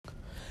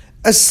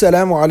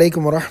Assalamu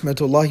alaikum wa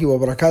rahmatullahi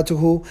wa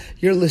barakatuhu.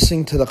 You're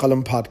listening to the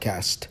Qalam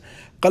podcast.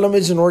 Qalam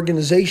is an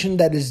organization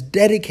that is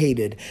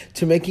dedicated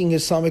to making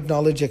Islamic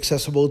knowledge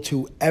accessible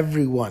to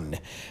everyone.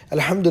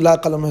 Alhamdulillah,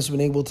 Qalam has been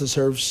able to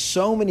serve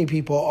so many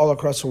people all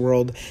across the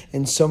world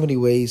in so many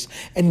ways.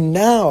 And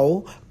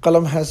now,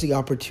 Qalam has the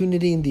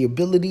opportunity and the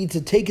ability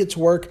to take its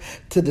work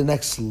to the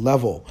next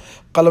level.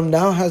 Qalam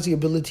now has the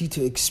ability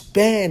to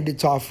expand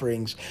its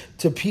offerings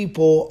to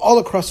people all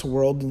across the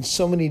world in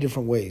so many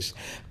different ways.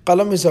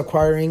 Qalam is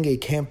acquiring a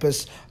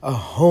campus, a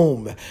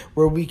home,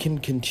 where we can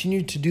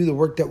continue to do the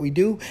work that we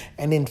do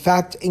and in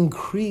fact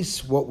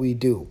increase what we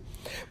do.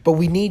 But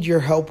we need your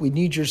help, we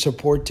need your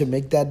support to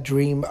make that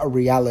dream a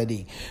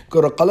reality.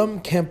 Go to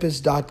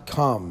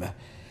qalamcampus.com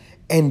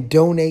and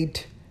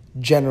donate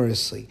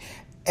generously.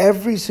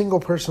 Every single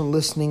person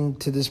listening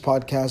to this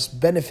podcast,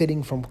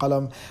 benefiting from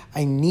Qalam,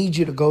 I need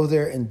you to go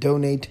there and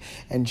donate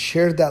and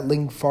share that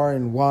link far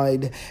and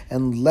wide,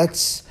 and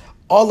let's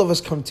all of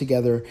us come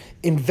together,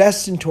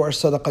 invest into our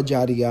sadaqah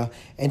jariyah,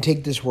 and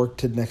take this work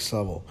to the next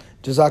level.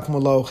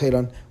 Jazakumullahu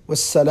khairan.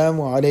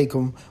 Wassalamu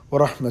alaikum wa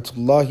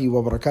rahmatullahi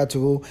wa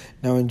barakatuhu.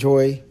 Now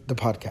enjoy the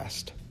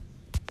podcast.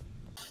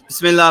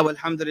 Bismillah,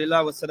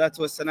 walhamdulillah, wa salatu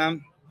wa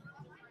salam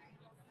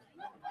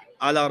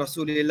ala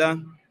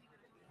rasulillah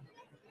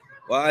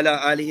wa ala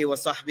alihi wa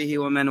sahbihi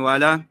wa man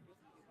wala.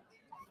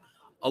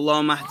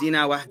 Allahumma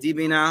ahdina wa ahdi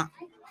bina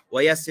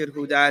wa yassir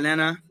huda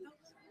lana.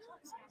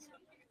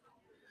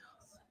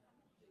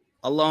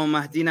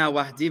 Allahumma ahdina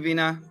wa ahdi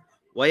bina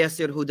wa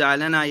yassir huda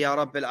lana ya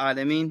Rabbil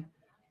Alameen.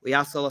 We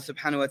ask Allah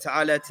subhanahu wa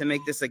ta'ala to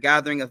make this a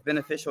gathering of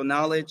beneficial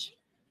knowledge.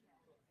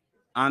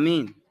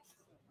 Ameen.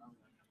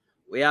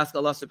 We ask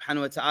Allah subhanahu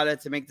wa ta'ala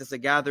to make this a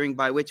gathering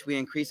by which we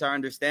increase our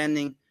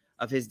understanding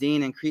of His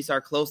deen, increase our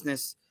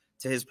closeness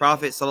to His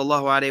Prophet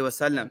sallallahu alayhi wa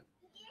sallam.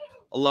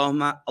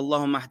 Allahumma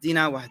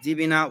ahdina wa ahdi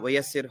bina wa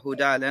yassir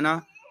huda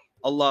lana.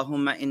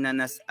 Allahumma inna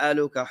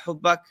nas'aluka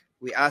hubbak.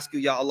 We ask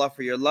you, Ya Allah,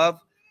 for your love.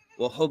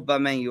 Wa hubba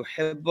man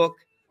yuhibbuk.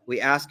 We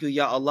ask you,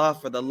 Ya Allah,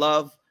 for the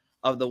love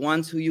of the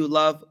ones who you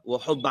love. Wa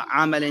hubba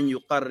amalin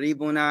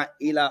yuqarribuna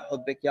ila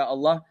hubbik, Ya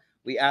Allah.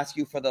 We ask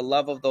you for the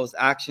love of those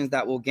actions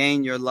that will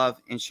gain your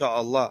love,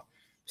 inshaAllah.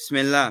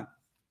 Bismillah.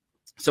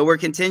 So we're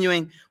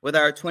continuing with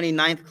our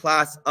 29th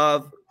class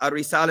of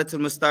Ar-Risalatul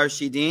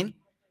Mustarshideen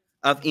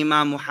of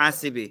Imam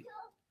Muhasibi.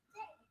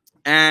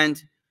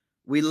 And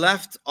we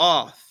left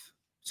off,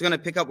 just going to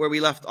pick up where we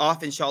left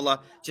off,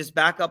 inshallah. Just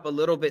back up a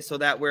little bit so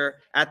that we're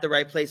at the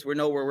right place. We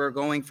know where we're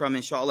going from,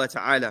 inshallah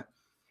ta'ala.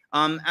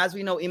 As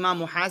we know, Imam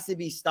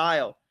Muhasibi's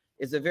style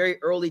is a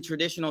very early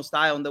traditional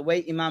style. And the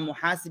way Imam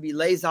Muhasibi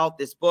lays out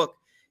this book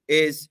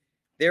is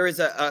there is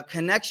a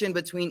connection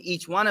between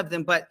each one of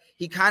them, but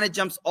he kind of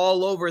jumps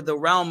all over the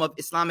realm of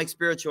Islamic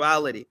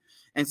spirituality.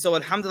 And so,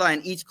 alhamdulillah,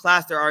 in each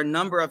class, there are a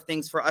number of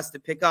things for us to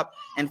pick up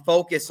and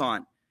focus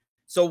on.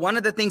 So one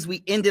of the things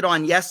we ended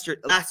on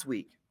last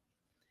week,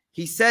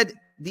 he said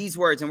these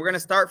words, and we're going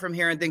to start from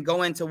here and then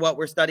go into what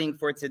we're studying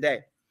for today.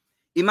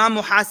 Imam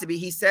Muhasibi,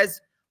 he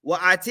says,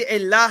 وَأَطِعِ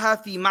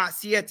اللَّهَ فِي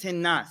مَعْصِيَةِ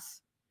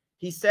النَّاسِ.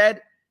 He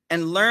said,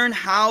 and learn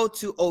how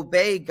to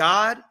obey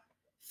God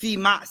fi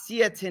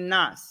ma'siyatin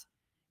nas,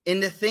 in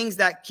the things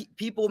that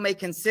people may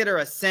consider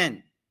a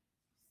sin.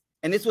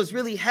 And this was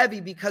really heavy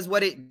because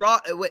what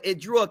it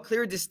drew a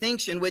clear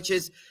distinction, which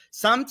is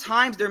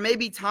sometimes there may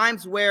be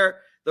times where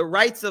the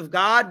rights of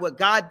God, what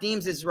God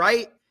deems is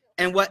right,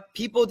 and what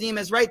people deem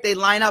as right, they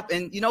line up.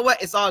 And you know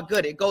what? It's all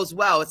good. It goes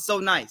well. It's so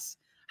nice.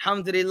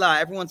 Alhamdulillah.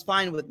 Everyone's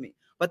fine with me.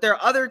 But there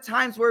are other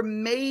times where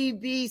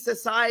maybe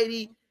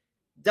society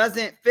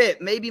doesn't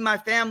fit. Maybe my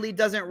family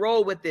doesn't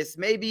roll with this.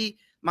 Maybe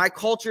my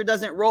culture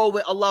doesn't roll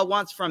with Allah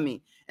wants from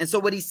me. And so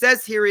what he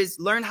says here is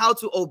learn how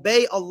to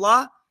obey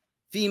Allah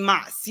fi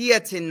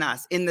ma'siyatin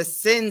nas, in the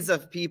sins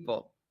of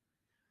people.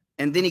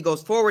 And then he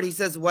goes forward. He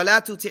says,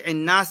 wala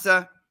tuti'in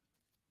nasa,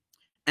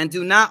 and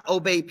do not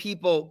obey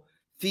people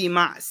fi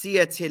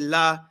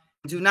ma'siyatillah.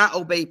 Do not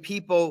obey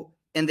people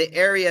in the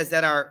areas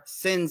that are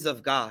sins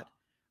of God,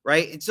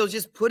 right? And so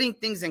just putting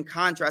things in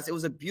contrast, it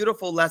was a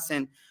beautiful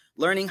lesson,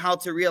 learning how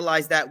to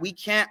realize that we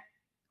can't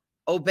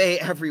obey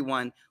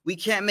everyone. We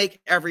can't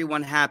make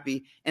everyone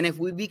happy. And if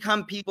we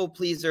become people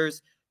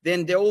pleasers,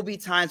 then there will be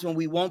times when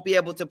we won't be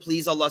able to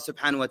please Allah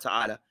subhanahu wa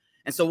ta'ala.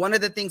 And so one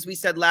of the things we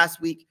said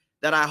last week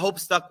that I hope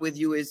stuck with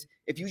you is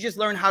if you just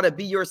learn how to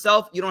be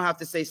yourself, you don't have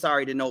to say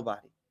sorry to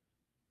nobody.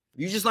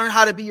 If you just learn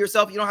how to be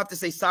yourself, you don't have to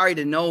say sorry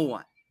to no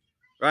one,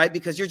 right?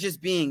 Because you're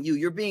just being you.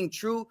 You're being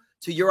true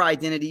to your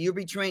identity. You're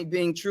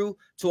being true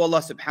to Allah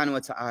subhanahu wa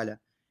ta'ala.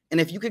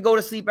 And if you could go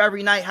to sleep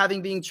every night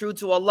having being true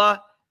to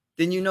Allah,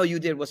 then you know you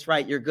did what's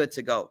right. You're good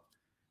to go,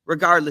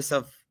 regardless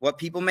of what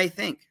people may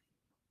think.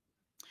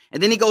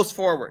 And then he goes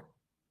forward.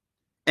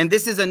 And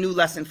this is a new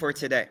lesson for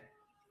today.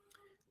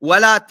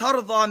 وَلَا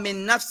تَرْضَى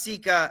مِن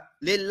نَفْسِكَ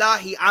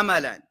لِلَّهِ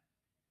عَمَلًا.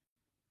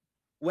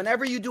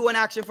 Whenever you do an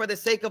action for the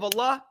sake of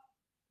Allah,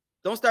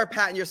 don't start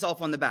patting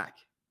yourself on the back.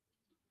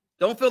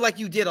 Don't feel like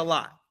you did a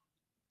lot.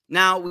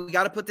 Now, we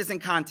got to put this in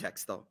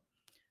context, though.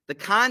 The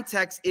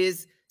context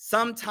is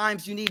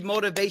sometimes you need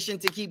motivation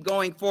to keep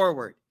going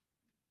forward.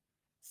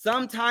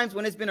 Sometimes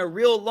when it's been a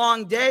real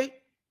long day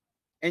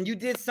and you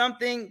did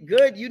something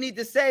good, you need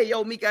to say,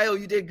 yo, Mikael,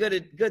 you did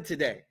good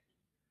today.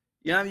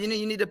 You know, you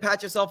need to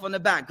pat yourself on the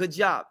back. Good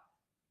job.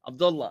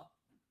 Abdullah.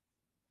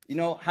 You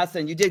know,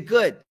 Hassan, you did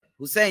good.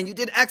 Hussein, you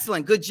did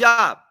excellent. Good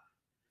job.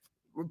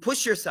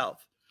 Push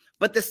yourself.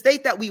 But the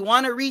state that we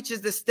want to reach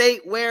is the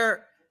state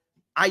where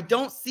I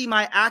don't see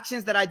my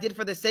actions that I did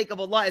for the sake of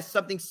Allah as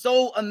something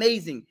so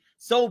amazing,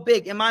 so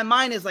big. And my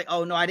mind is like,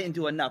 oh, no, I didn't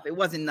do enough. It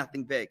wasn't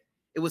nothing big.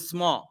 It was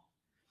small.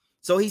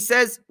 So he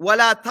says,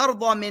 وَلَا تَرْضَى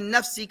مِن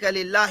نَفْسِكَ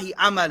لِلَّهِ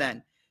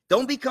عَمَلًا.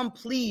 Don't become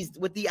pleased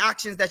with the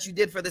actions that you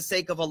did for the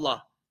sake of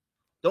Allah.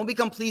 Don't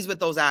become pleased with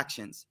those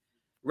actions.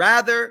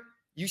 Rather,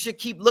 you should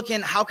keep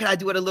looking, how could I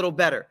do it a little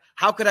better?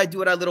 How could I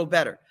do it a little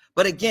better?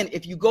 But again,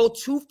 if you go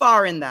too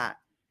far in that,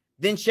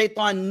 then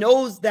shaitan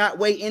knows that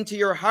way into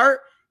your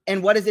heart.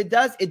 And what it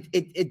does?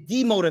 It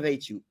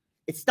demotivates you.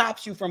 It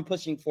stops you from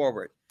pushing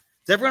forward.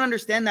 Does everyone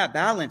understand that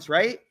balance,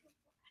 right?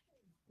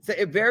 It's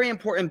a very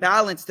important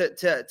balance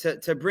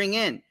to bring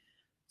in.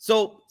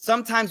 So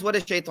sometimes what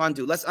does shaitan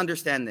do? Let's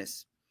understand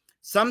this.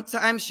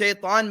 Sometimes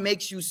shaitan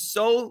makes you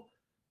so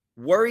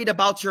worried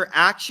about your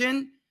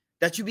action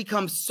that you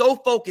become so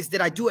focused.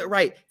 Did I do it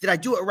right? Did I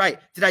do it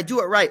right? Did I do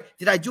it right?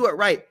 Did I do it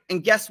right?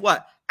 And guess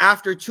what?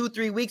 After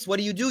 2-3 weeks,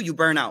 what do? You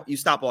burn out. You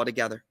stop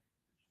altogether.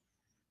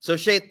 So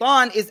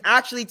shaitan is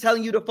actually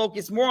telling you to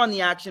focus more on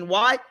the action.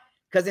 Why?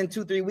 Because in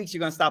 2-3 weeks, you're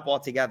going to stop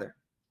altogether.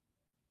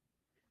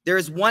 There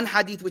is one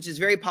hadith which is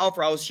very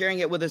powerful. I was sharing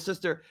it with a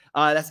sister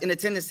that's in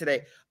attendance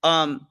today.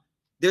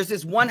 There's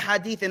this one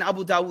hadith in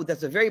Abu Dawud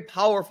that's a very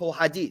powerful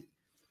hadith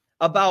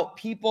about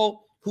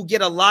people who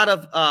get a lot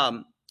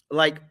of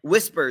like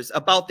whispers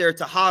about their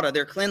tahara,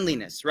 their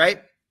cleanliness,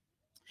 right?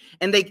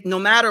 And they, no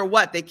matter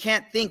what, they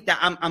can't think that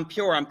I'm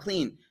pure, I'm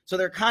clean. So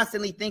they're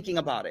constantly thinking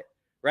about it,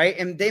 right?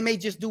 And they may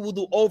just do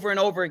wudu over and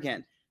over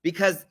again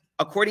because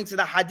according to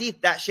the hadith,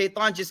 that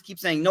shaitan just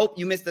keeps saying, nope,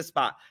 you missed the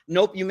spot.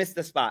 Nope, you missed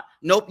the spot.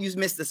 Nope, you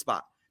missed the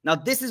spot. Now,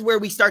 this is where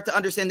we start to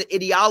understand the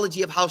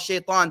ideology of how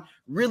shaitan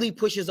really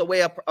pushes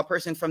away a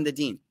person from the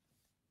deen.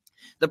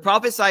 The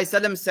Prophet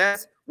ﷺ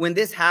says, when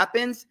this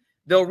happens,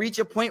 they'll reach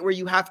a point where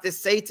you have to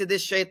say to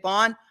this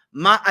shaitan,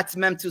 ma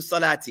atmamtu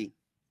salati.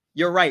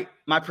 You're right,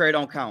 my prayer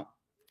don't count.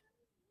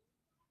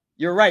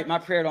 You're right, my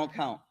prayer don't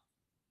count.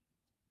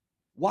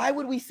 Why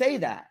would we say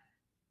that?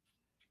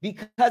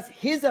 Because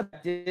his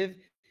objective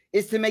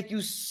is to make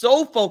you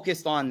so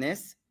focused on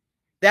this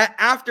that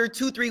after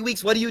 2-3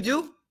 weeks, what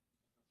do?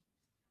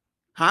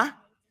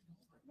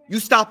 You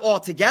stop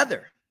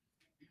altogether.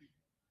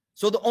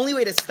 So the only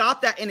way to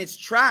stop that in its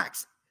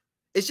tracks,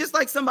 it's just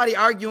like somebody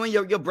arguing,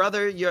 your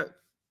brother, your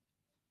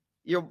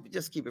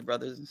just keep it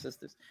brothers and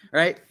sisters,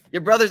 right?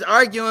 Your brother's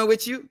arguing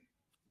with you,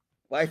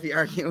 wifey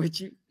arguing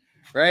with you,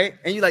 right?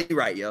 And you're like, you're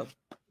right, yo.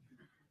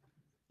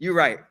 You're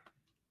right.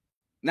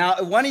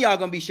 Now, one of y'all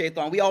gonna be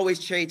shaitan. We always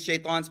trade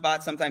shaitan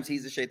spots. Sometimes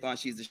he's the shaitan,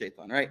 she's the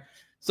shaitan, right?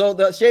 So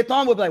the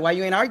shaitan will be like, why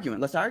you ain't arguing?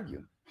 Let's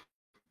argue.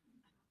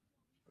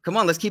 Come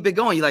on, let's keep it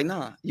going. You're like,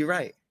 nah, you're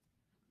right.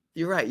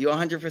 You're right. You're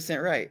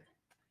 100% right.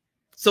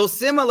 So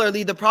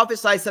similarly, the Prophet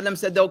ﷺ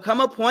said there'll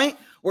come a point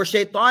where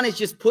shaitan is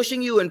just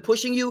pushing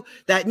you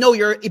that no,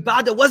 your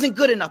ibadah wasn't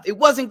good enough. It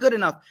wasn't good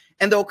enough.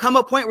 And there'll come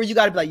a point where you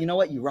got to be like, you know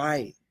what? You're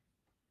right.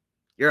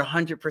 You're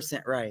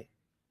 100% right.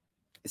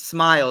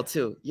 Smile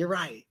too. You're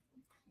right.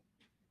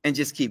 And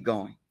just keep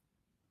going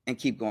and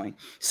keep going.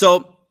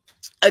 So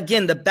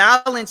again, the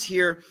balance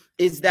here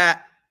is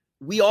that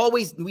we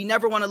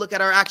never want to look at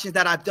our actions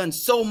that I've done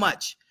so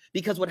much,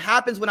 because what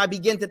happens when I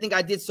begin to think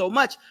I did so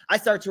much, I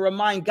start to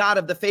remind God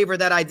of the favor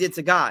that I did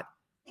to God.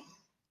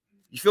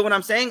 You feel what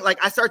I'm saying? Like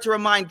I start to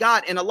remind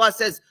God, and Allah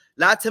says,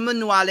 La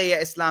tamannu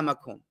alayya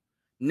islamakum.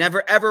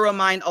 Never ever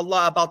remind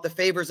Allah about the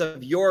favors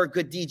of your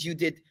good deeds you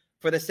did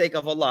for the sake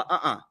of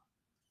Allah.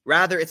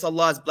 Rather, it's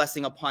Allah's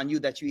blessing upon you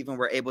that you even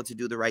were able to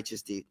do the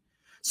righteous deed.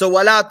 So,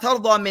 وَلَا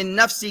تَرْضَى مِن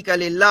نَفْسِكَ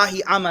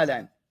لِلَّهِ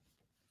عَمَلًا.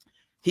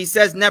 He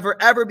says,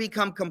 never ever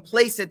become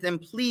complacent and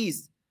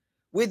pleased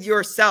with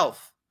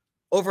yourself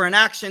over an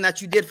action that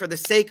you did for the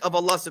sake of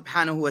Allah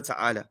subhanahu wa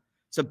ta'ala.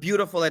 It's a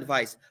beautiful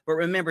advice, but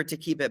remember to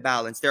keep it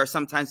balanced. There are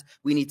sometimes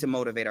we need to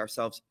motivate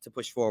ourselves to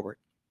push forward.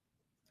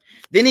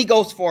 Then he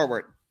goes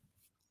forward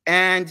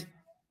and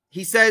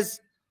he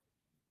says,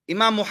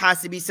 Imam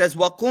Muhasibi says,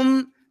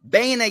 وَقُمْ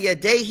بَيْنَ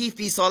يَدَيْهِ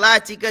فِي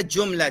صَلَاتِكَ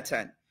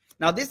جُمْلَةً.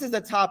 Now this is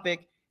a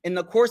topic in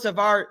the course of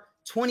our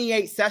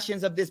 28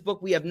 sessions of this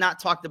book, we have not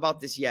talked about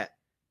this yet.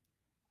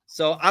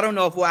 So I don't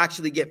know if we'll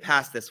actually get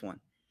past this one.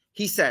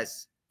 He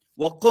says,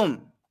 وَقُمْ.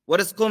 What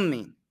does qum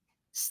mean?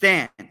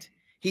 Stand.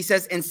 He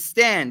says, and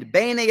stand.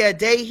 بَيْنَ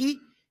يَدَيْهِ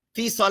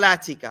فِي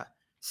صَلَاتِكَ.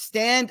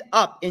 Stand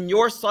up in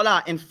your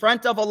salah in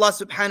front of Allah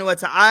subhanahu wa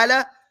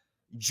ta'ala.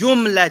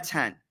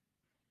 Jumlatan.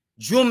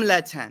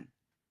 Jumlatan.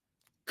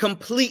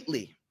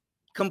 Completely.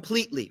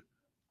 Completely.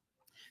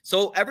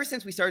 So ever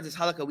since we started this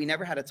halaqah, we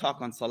never had a talk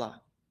on salah.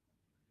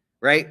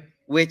 Right?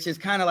 Which is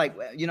kind of like,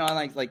 you know,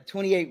 like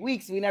 28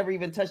 weeks, we never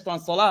even touched on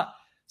salah.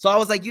 So I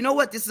was like, you know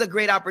what? This is a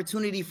great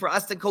opportunity for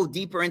us to go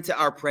deeper into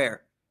our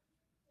prayer.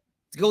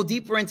 To go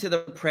deeper into the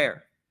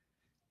prayer.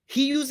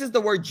 He uses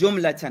the word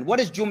jumlatan. What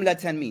does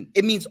jumlatan mean?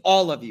 It means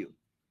all of you.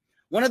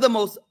 One of the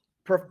most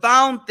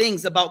profound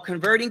things about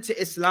converting to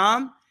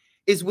Islam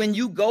is when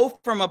you go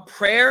from a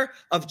prayer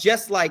of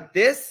just like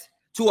this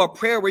to a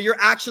prayer where you're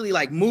actually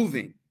like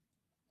moving,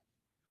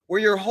 where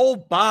your whole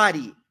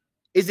body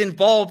is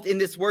involved in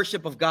this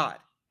worship of God.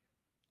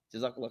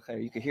 Jazakallah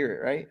khair. You can hear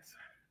it, right?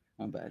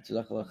 My bad.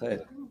 Jazakallah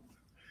khair.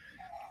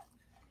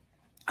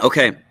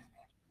 Okay.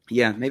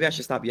 Yeah, maybe I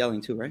should stop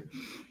yelling too, right?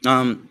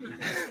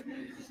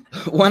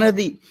 One of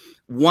the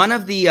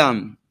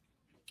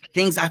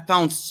things I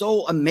found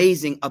so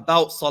amazing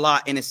about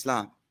salah in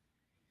Islam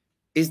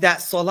is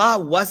that salah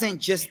wasn't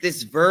just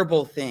this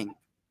verbal thing,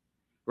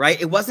 right?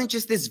 It wasn't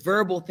just this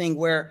verbal thing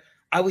where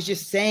I was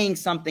just saying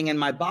something and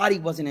my body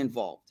wasn't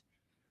involved.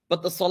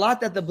 But the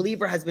salat that the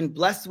believer has been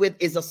blessed with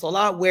is a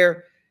salat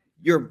where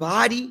your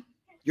body,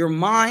 your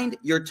mind,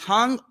 your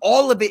tongue,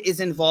 all of it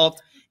is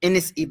involved in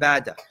this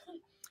ibadah.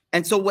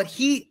 And so what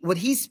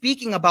he's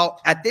speaking about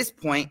at this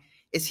point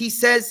is he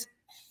says,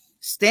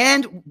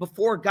 stand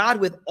before God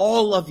with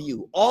all of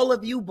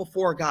you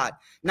before God.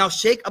 Now,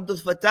 Sheikh Abdul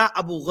Fattah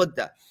Abu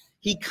Ghudda,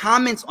 he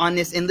comments on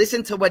this and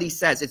listen to what he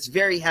says. It's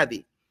very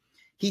heavy.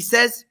 He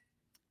says,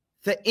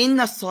 فَإِنَّ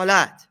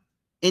الصَّلَاةِ,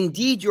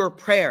 indeed your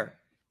prayer,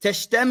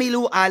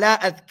 تَشْتَمِلُ عَلَىٰ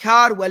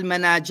أَذْكَارِ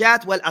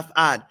وَالْمَنَاجَاتِ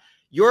وَالْأَفْعَالِ.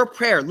 Your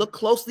prayer, look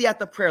closely at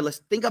the prayer. Let's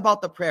think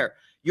about the prayer.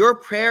 Your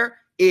prayer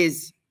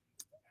is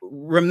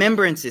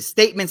remembrances,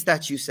 statements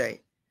that you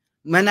say.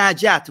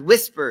 Manajat,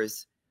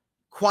 whispers,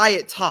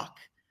 quiet talk.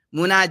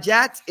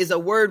 Munajat is a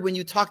word when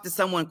you talk to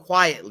someone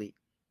quietly.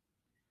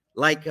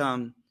 Like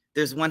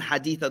there's one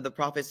hadith of the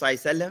Prophet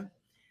ﷺ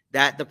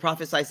that the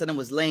Prophet ﷺ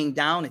was laying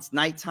down. It's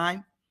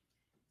nighttime.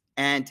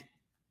 And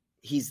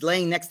he's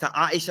laying next to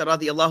Aisha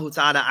radiallahu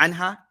ta'ala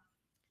anha.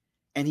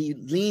 And he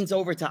leans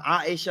over to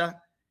Aisha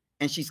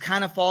and she's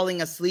kind of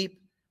falling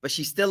asleep, but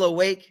she's still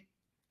awake.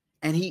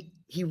 And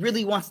he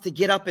really wants to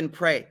get up and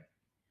pray.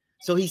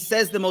 So he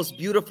says the most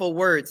beautiful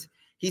words.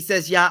 He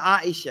says, Ya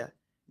Aisha,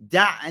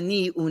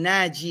 da'ani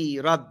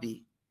unaji Rabbi.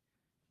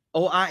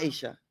 Oh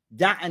Aisha,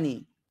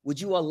 da'ani, would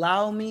you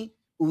allow me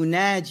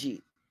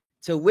unaji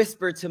to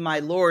whisper to my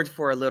Lord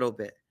for a little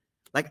bit?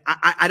 Like,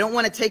 I don't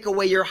want to take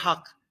away your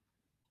haqq.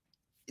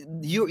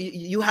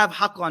 You have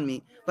haqq on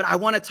me, but I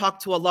want to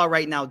talk to Allah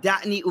right now.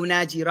 Da'ni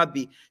unaji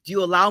Rabbi. Do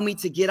you allow me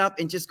to get up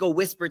and just go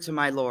whisper to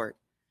my Lord?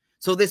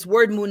 So this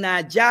word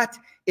munajat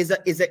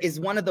is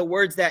one of the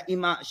words that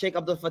Imam Sheikh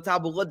Abdul Fattah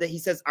Abu Ghudda, he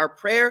says our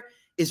prayer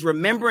is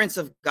remembrance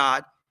of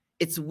God.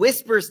 It's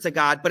whispers to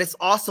God, but it's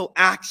also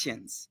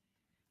actions.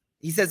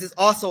 He says it's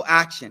also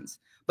actions.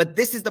 But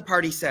this is the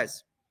part he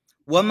says,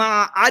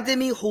 وَمَعَ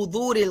عَدَمِ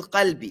حُضُورِ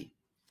الْقَلْبِ.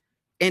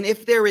 And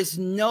if there is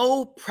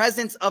no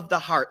presence of the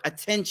heart,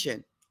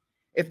 attention,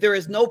 if there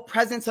is no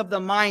presence of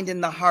the mind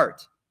in the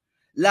heart,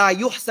 لَا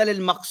يُحْصَلِ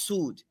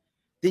الْمَقْصُودِ,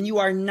 then you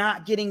are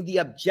not getting the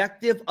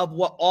objective of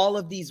what all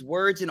of these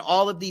words and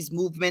all of these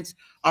movements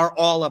are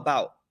all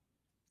about.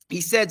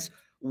 He says,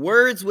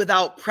 words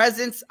without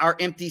presence are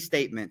empty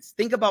statements.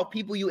 Think about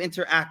people you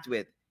interact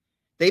with.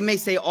 They may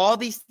say all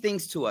these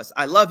things to us.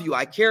 I love you.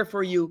 I care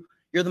for you.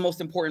 You're the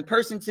most important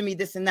person to me,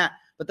 this and that.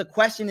 But the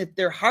question, if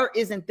their heart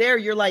isn't there,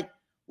 you're like,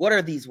 what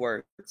are these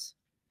words?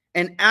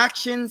 And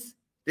actions,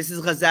 this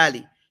is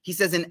Ghazali. He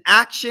says, in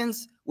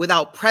actions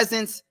without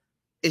presence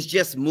is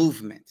just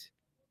movement.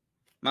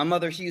 My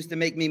mother, she used to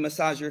make me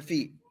massage her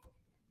feet.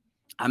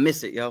 I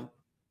miss it, yo.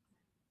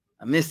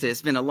 I miss it.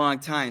 It's been a long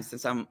time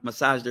since I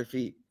massaged her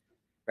feet,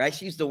 right?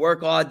 She used to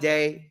work all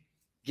day,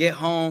 get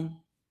home.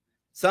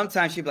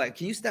 Sometimes she'd be like,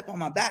 can you step on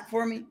my back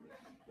for me?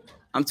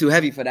 I'm too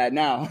heavy for that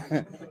now.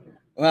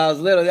 When I was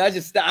little,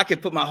 I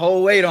could put my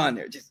whole weight on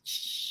there.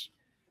 Just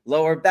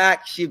lower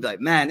back. She'd be like,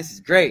 man, this is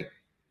great.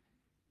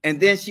 And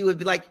then she would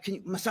be like, can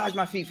you massage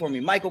my feet for me?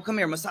 Michael, come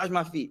here, massage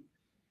my feet.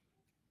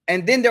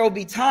 And then there will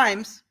be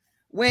times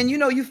when,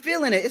 you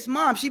feeling it. It's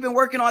mom. She been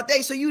working all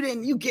day, so you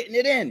getting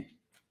it in.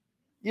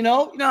 You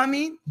know what I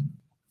mean?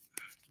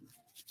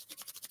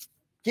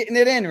 Getting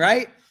it in,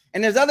 right?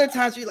 And there's other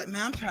times where you're like,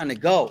 man, I'm trying to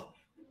go.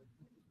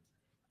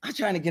 I'm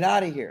trying to get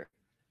out of here.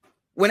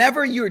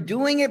 Whenever you're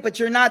doing it, but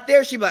you're not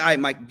there, she'd be like, all right,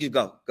 Mike, you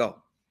go.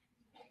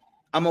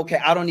 I'm okay.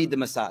 I don't need the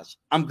massage.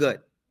 I'm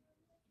good.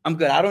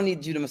 I don't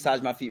need you to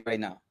massage my feet right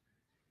now.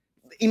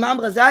 Imam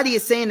Ghazali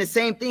is saying the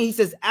same thing. He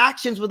says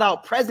actions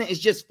without presence is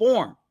just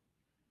form.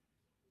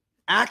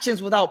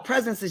 Actions without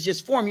presence is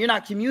just form. You're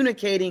not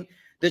communicating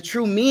the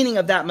true meaning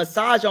of that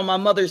massage on my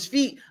mother's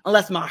feet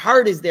unless my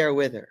heart is there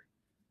with her.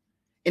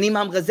 And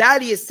Imam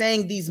Ghazali is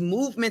saying these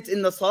movements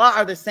in the salah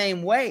are the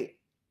same way.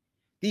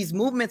 These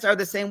movements are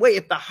the same way.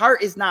 If the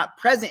heart is not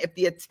present, if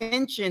the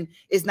attention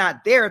is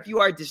not there, if you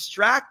are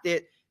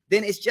distracted,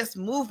 then it's just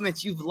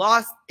movements. You've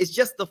lost, it's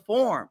just the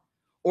form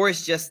or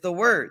it's just the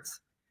words.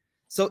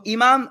 So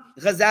Imam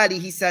Ghazali,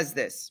 he says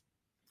this.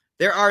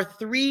 There are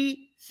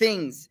three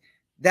things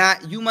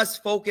that you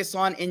must focus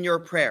on in your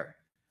prayer.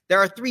 There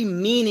are three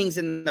meanings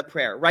in the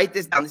prayer. Write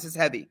this down. This is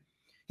heavy.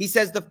 He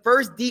says the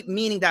first deep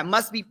meaning that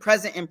must be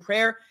present in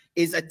prayer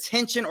is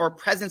attention or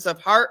presence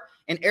of heart.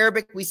 In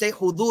Arabic, we say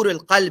hudur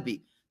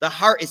al-qalbi, The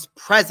heart is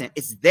present.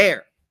 It's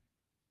there.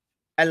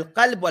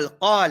 Al-qalb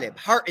wal-qalib,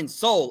 heart and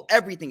soul,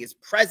 everything is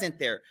present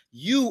there.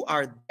 You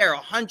are there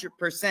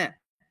 100%.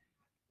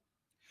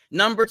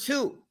 Number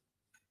 2,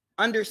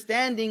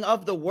 understanding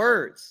of the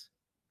words.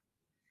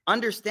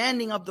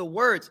 Understanding of the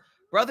words.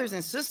 Brothers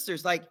and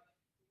sisters, like,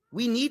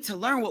 we need to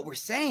learn what we're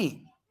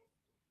saying.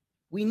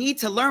 We need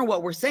to learn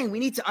what we're saying. We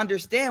need to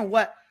understand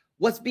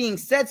what's being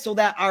said so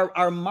that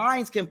our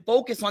minds can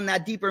focus on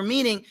that deeper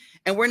meaning,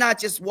 and we're not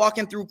just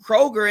walking through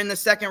Kroger in the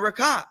second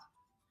rak'ah.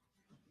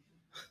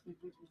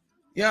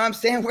 You know what I'm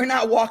saying? We're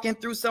not walking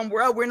through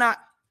somewhere else.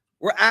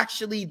 We're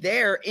actually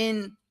there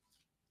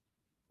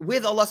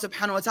with Allah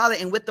subhanahu wa ta'ala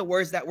and with the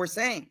words that we're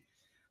saying.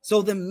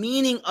 So the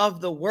meaning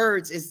of the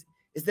words is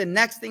the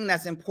next thing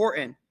that's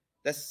important.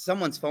 That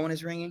someone's phone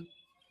is ringing.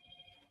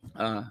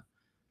 Thank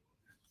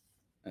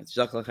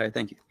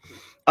you.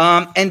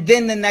 And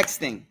then the next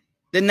thing,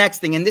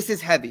 and this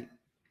is heavy.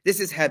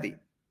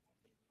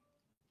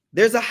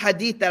 There's a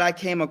hadith that I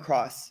came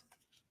across.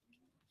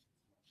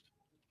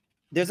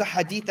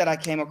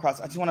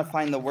 I just want to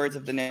find the words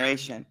of the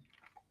narration.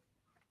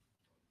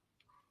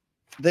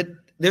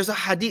 There's a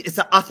hadith. It's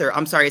an author.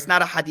 I'm sorry. It's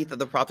not a hadith of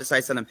the Prophet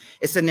ﷺ.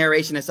 It's a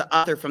narration. It's an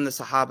author from the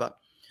Sahaba.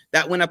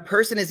 That when a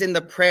person is in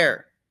the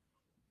prayer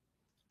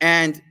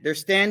and they're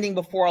standing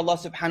before Allah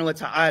subhanahu wa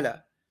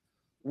ta'ala,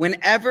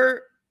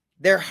 whenever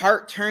their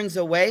heart turns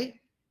away,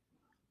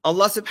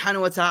 Allah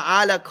subhanahu wa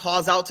ta'ala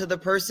calls out to the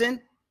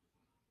person,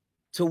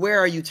 to where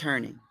are you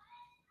turning?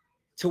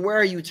 To where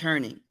are you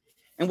turning?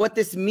 And what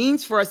this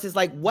means for us is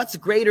like, what's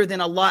greater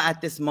than Allah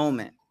at this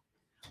moment?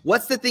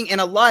 What's the thing?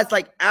 And Allah is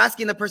like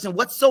asking the person,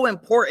 what's so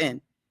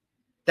important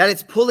that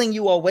it's pulling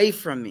you away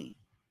from me?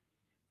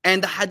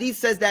 And the hadith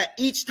says that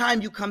each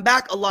time you come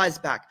back, Allah is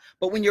back.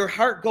 But when your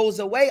heart goes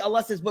away,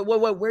 Allah says, but where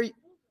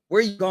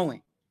are you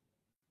going?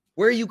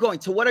 Where are you going?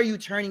 To what are you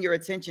turning your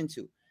attention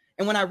to?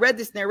 And when I read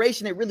this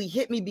narration, it really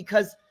hit me,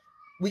 because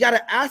we got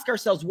to ask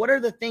ourselves, what are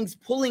the things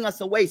pulling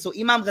us away? So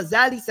Imam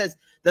Ghazali says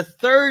the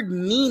third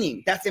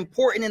meaning that's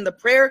important in the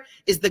prayer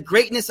is the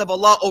greatness of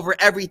Allah over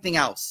everything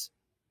else.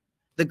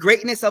 The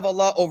greatness of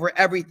Allah over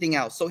everything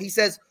else. So he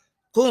says,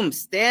 Qum,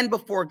 stand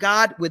before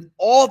God with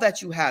all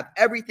that you have,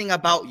 everything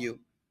about you.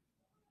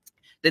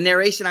 The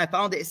narration I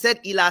found, it said,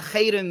 Ila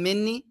khayrin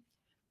minni.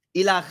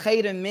 Ila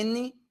khayrin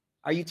minni.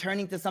 Are you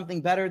turning to something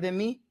better than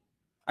me?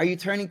 Are you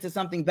turning to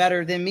something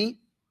better than me?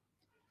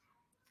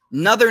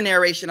 Another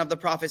narration of the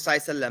Prophet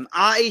ﷺ,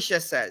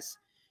 Aisha says,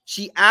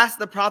 she asked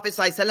the Prophet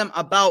ﷺ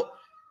about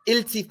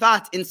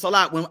iltifat in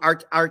salat, when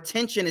our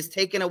attention is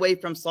taken away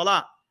from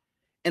salat.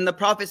 And the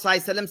Prophet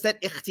ﷺ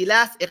said,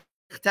 Ikhtilas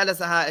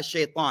ikhtalasaha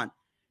ash-shaytan.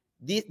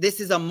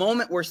 This is a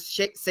moment where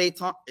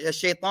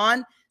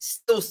shaitan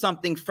steals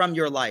something from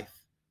your life.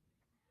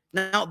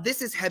 Now,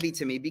 this is heavy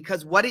to me,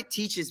 because what it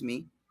teaches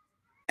me,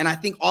 and I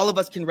think all of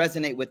us can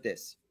resonate with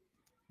this,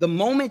 the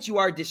moment you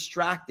are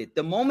distracted,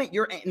 the moment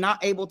you're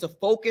not able to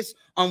focus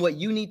on what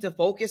you need to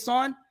focus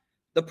on,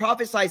 the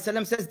Prophet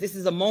ﷺ says this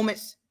is a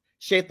moment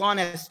shaitan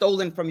has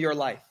stolen from your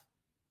life.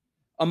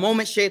 A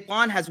moment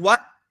shaitan has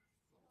what?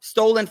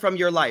 Stolen from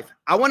your life.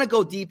 I want to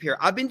go deep here.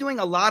 I've been doing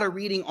a lot of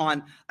reading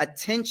on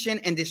attention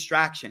and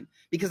distraction,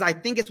 because I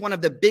think it's one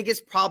of the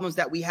biggest problems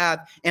that we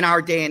have in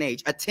our day and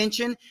age,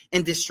 attention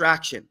and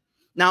distraction.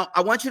 Now,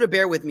 I want you to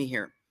bear with me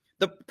here.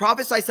 The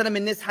Prophet ﷺ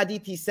in this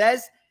hadith, he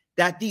says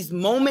that these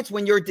moments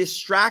when you're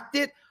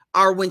distracted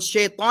are when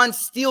shaitan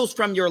steals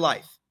from your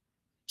life.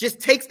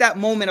 Just takes that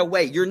moment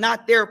away. You're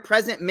not there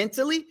present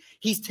mentally.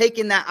 He's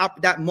taking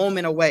that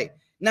moment away.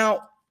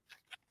 Now,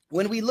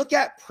 when we look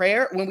at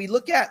prayer, when we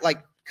look at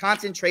like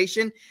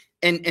concentration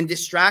and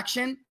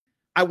distraction,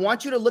 I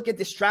want you to look at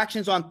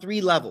distractions on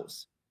 3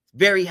 levels.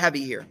 Very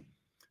heavy here.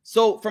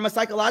 So from a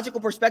psychological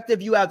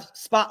perspective, you have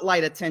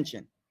spotlight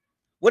attention.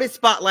 What is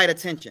spotlight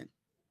attention?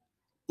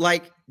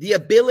 Like the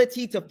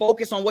ability to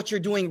focus on what you're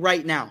doing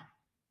right now.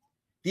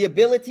 The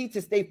ability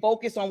to stay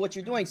focused on what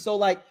you're doing. So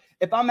like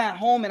if I'm at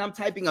home and I'm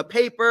typing a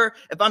paper,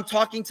 if I'm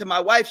talking to my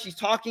wife, she's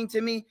talking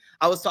to me.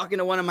 I was talking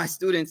to one of my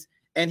students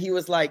and he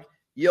was like,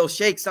 yo,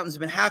 Sheikh, something's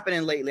been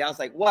happening lately. I was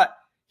like, what?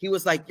 He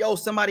was like, yo,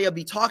 somebody will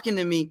be talking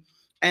to me.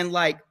 And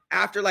like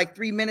after like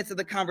 3 minutes of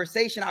the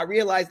conversation, I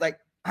realized like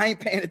I ain't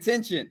paying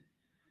attention.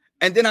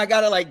 And then I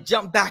got to like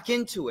jump back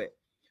into it.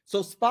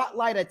 So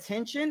spotlight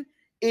attention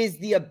is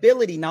the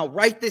ability. Now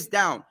write this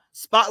down.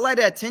 Spotlight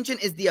attention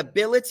is the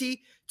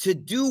ability to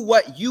do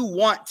what you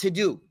want to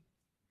do.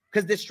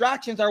 Because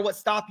distractions are what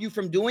stop you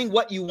from doing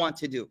what you want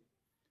to do.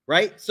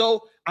 Right?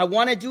 So I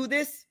want to do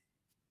this.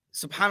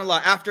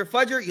 SubhanAllah, after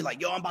Fajr, you're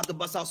like, yo, I'm about to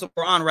bust out some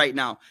Quran right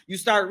now. You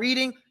start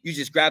reading, you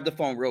just grab the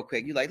phone real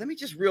quick. You're like, let me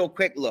just real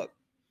quick look.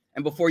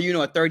 And before you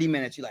know it, 30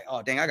 minutes, you're like,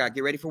 oh, dang, I got to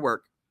get ready for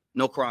work.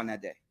 No Quran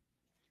that day.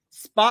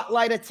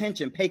 Spotlight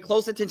attention. Pay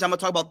close attention. I'm going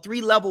to talk about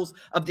 3 levels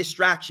of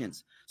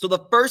distractions. So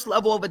the first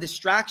level of a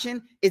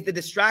distraction is the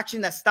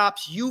distraction that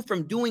stops you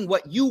from doing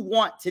what you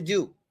want to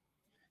do.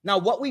 Now,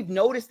 what we've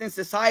noticed in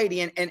society,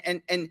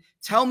 and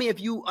tell me if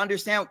you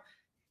understand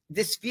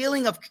this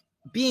feeling of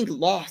being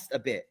lost a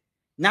bit,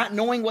 not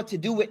knowing what to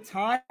do with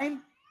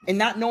time and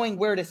not knowing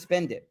where to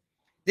spend it.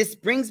 this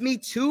brings me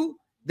to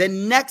the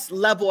next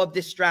level of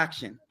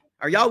distraction.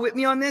 Are y'all with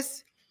me on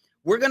this?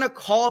 We're going to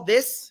call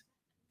this,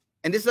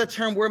 and this is a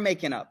term we're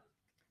making up,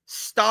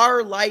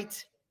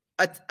 starlight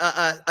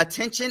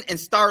attention and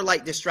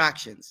starlight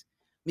distractions.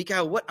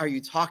 Mikhail, what are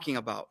you talking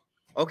about?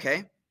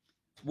 Okay.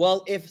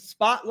 Well, if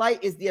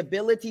spotlight is the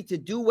ability to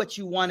do what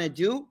you want to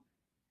do,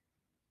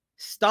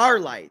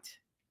 starlight,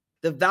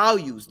 the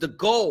values, the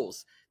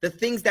goals, the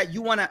things that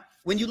you want to,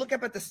 when you look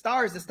up at the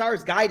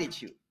stars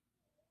guided you.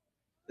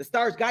 The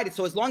stars guided.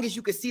 So as long as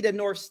you could see the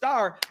North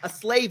Star, a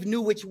slave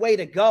knew which way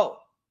to go.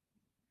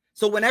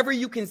 So whenever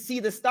you can see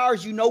the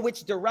stars, you know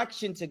which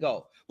direction to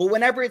go. But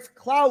whenever it's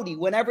cloudy,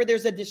 whenever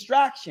there's a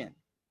distraction,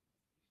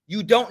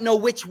 you don't know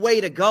which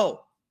way to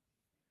go.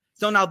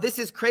 So now this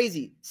is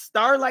crazy.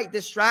 Starlight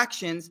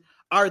distractions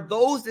are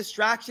those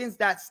distractions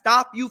that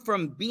stop you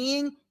from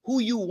being who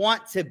you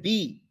want to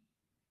be.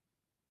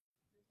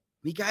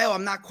 Mikhail,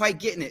 I'm not quite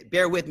getting it.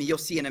 Bear with me. You'll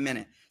see in a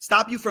minute.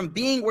 Stop you from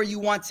being where you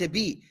want to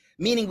be.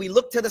 Meaning we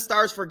look to the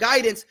stars for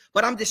guidance,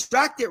 but I'm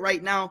distracted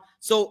right now.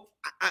 So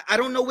I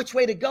don't know which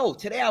way to go.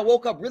 Today I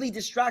woke up really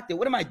distracted.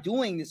 What am I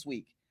doing this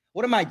week?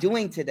 What am I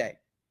doing today?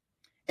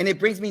 And it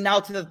brings me now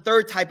to the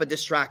third type of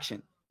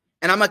distraction.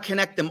 And I'm going to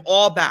connect them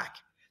all back.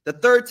 The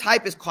third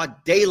type is called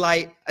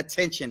daylight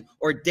attention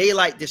or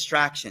daylight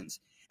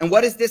distractions. And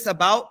what is this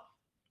about?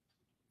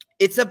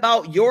 It's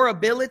about your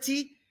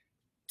ability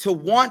to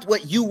want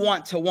what you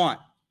want to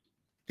want.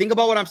 Think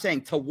about what I'm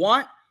saying. To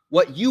want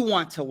what you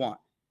want to want.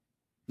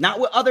 Not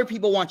what other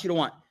people want you to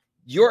want.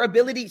 Your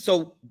ability.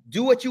 So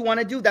do what you want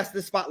to do. That's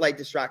the spotlight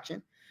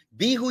distraction.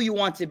 Be who you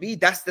want to be.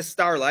 That's the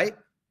starlight.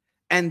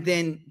 And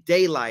then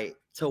daylight,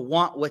 to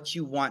want what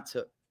you want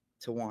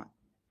to want.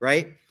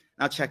 Right?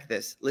 Now check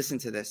this. Listen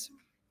to this.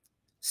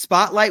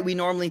 Spotlight, we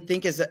normally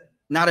think is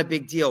not a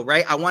big deal,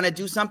 right? I want to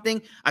do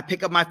something. I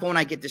pick up my phone.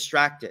 I get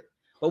distracted.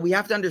 But we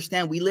have to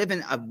understand we live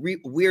in a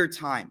weird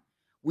time.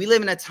 We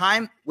live in a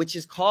time which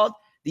is called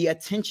the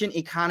attention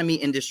economy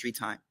industry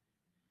time.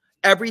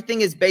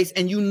 Everything is based,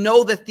 and you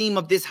know the theme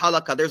of this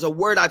halaqah. There's a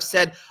word I've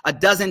said a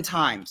dozen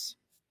times.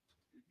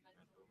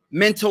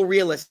 Mental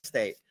real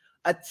estate.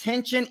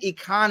 Attention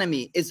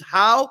economy is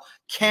how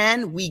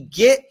can we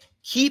get,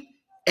 keep,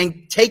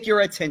 and take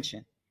your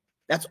attention.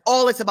 That's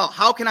all it's about.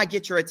 How can I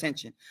get your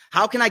attention?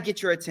 How can I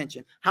get your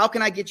attention? How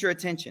can I get your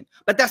attention?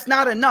 But that's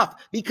not enough,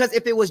 because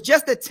if it was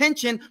just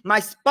attention, my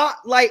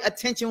spotlight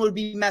attention would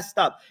be messed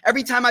up.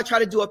 Every time I try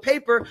to do a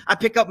paper, I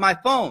pick up my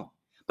phone.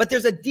 But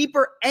there's a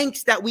deeper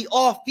angst that we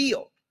all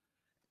feel,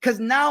 because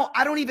now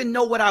I don't even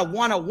know what I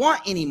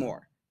want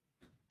anymore.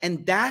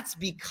 And that's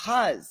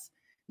because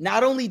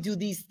not only do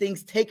these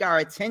things take our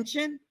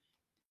attention,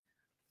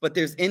 but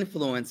there's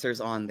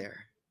influencers on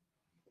there.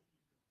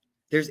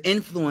 There's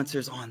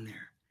influencers on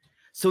there.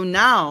 So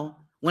now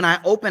when I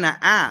open an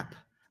app,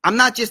 I'm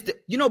not just,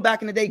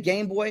 back in the day,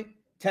 Game Boy,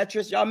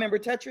 Tetris. Y'all remember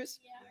Tetris?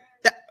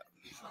 Yeah.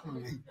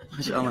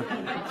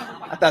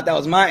 I thought that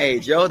was my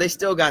age, yo. They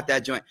still got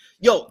that joint.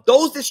 Yo,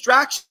 those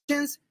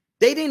distractions,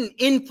 they didn't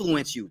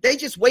influence you. They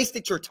just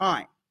wasted your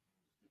time.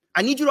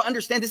 I need you to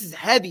understand this is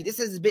heavy. This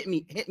has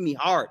hit me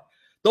hard.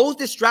 Those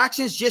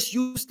distractions just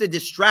used to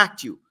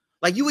distract you.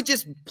 Like you would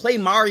just play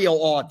Mario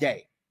all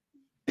day.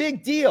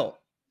 Big deal.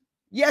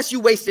 Yes, you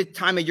wasted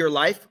time of your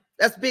life.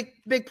 That's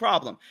big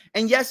problem.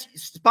 And yes,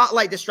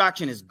 spotlight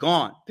distraction is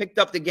gone. Picked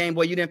up the Game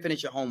Boy, you didn't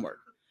finish your homework.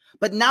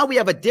 But now we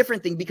have a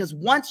different thing, because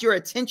once your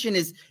attention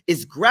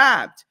is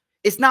grabbed,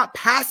 it's not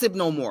passive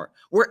no more.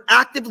 We're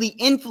actively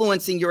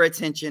influencing your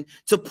attention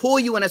to pull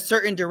you in a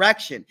certain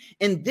direction.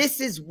 And this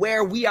is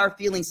where we are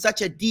feeling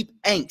such a deep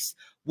angst.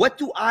 What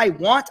do I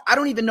want? I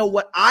don't even know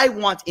what I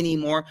want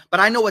anymore, but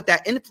I know what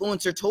that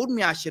influencer told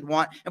me I should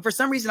want. And for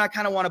some reason, I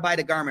kind of want to buy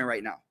the garment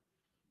right now.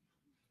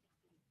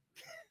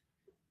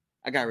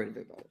 I got rid of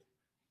it,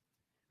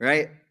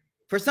 right?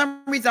 For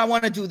some reason, I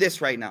want to do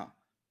this right now.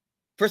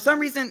 For some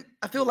reason,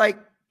 I feel like,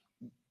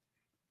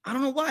 I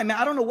don't know why, man.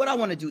 I don't know what I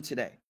want to do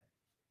today.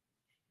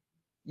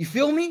 You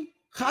feel me?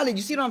 Khalid,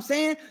 you see what I'm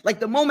saying?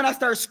 Like the moment I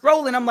start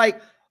scrolling, I'm like,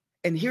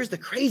 and here's the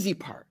crazy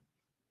part.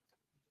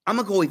 I'm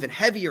going to go even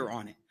heavier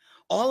on it.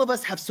 All of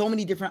us have so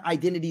many different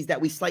identities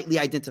that we slightly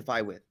identify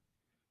with,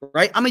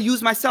 right? I'm going to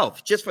use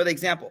myself just for the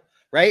example,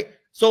 right?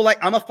 So like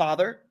I'm a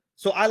father,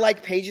 so I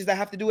like pages that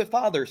have to do with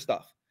father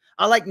stuff.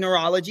 I like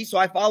neurology, so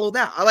I follow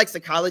that. I like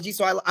psychology,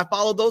 so I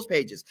follow those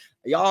pages.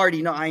 Y'all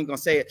already know, I ain't going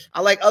to say it.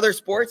 I like other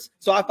sports,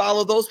 so I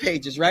follow those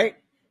pages, right?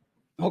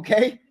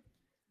 Okay,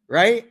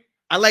 right?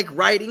 I like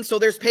writing, so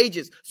there's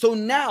pages. So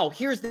now,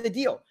 here's the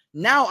deal.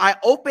 Now I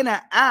open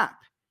an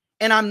app,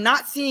 and I'm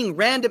not seeing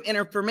random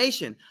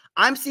information.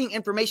 I'm seeing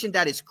information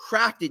that is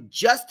crafted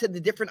just to the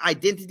different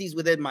identities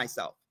within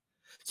myself.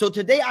 So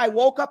today I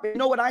woke up and you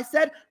know what I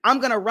said? I'm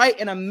going to write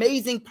an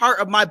amazing part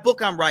of my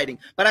book I'm writing.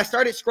 But I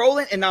started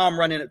scrolling and now I'm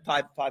running at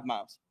five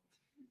miles.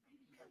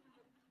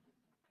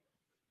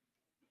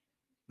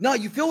 No,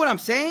 you feel what I'm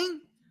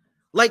saying?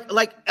 Like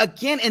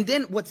again, and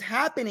then what's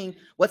happening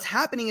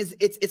is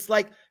it's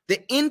like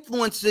the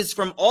influences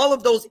from all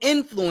of those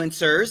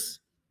influencers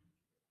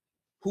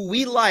who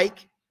we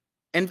like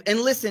and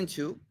listen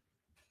to,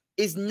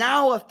 is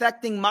now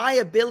affecting my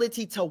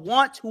ability to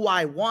want who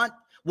I want,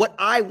 what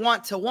I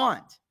want to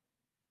want.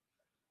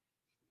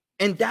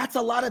 And that's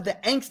a lot of the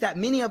angst that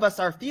many of us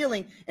are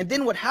feeling. And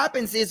then what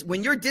happens is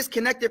when you're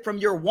disconnected from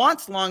your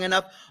wants long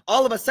enough,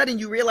 all of a sudden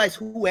you realize,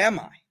 who am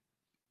I?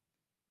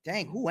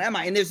 Dang, who am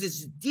I? And there's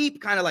this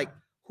deep kind of like,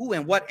 who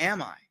and what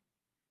am I?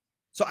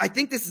 So I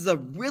think this is a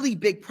really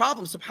big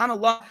problem.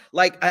 SubhanAllah,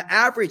 like an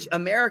average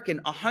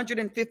American,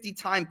 150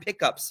 time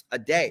pickups a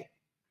day.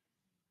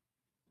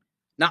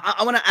 Now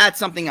I want to add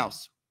something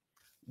else.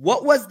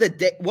 What was the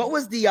daylight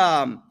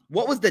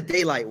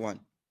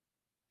one?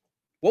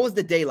 What was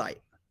the daylight?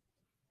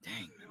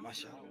 Dang,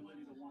 mashallah.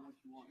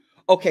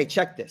 Okay,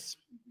 check this.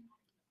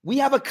 We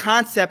have a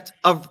concept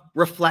of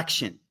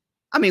reflection.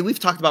 I mean, we've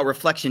talked about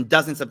reflection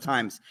dozens of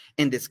times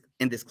in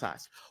this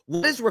class.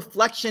 What is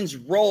reflection's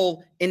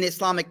role in the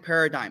Islamic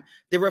paradigm?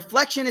 The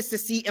reflection is to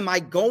see, am I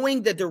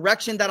going the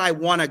direction that I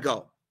want to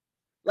go?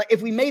 Like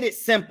if we made it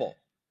simple,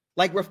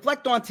 like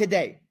reflect on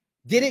today.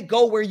 Did it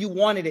go where you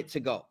wanted it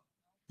to go?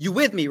 You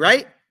with me,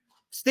 right?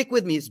 Stick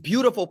with me. It's a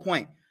beautiful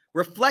point.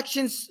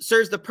 Reflection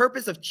serves the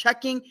purpose of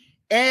checking,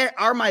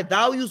 are my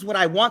values what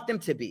I want them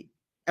to be?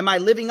 Am I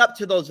living up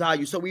to those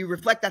values? So we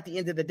reflect at the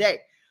end of the day.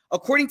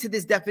 According to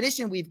this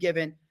definition we've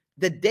given,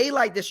 the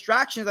daylight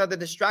distractions are the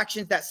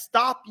distractions that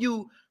stop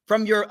you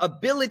from your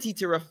ability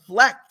to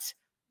reflect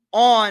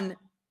on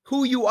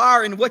who you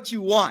are and what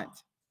you want.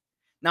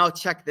 Now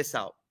check this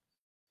out.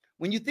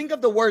 When you think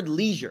of the word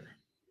leisure,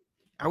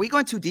 are we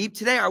going too deep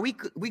today? Are we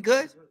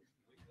good?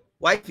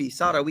 Wifey,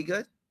 Sada, are we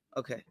good?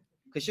 Okay.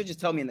 Because she'll just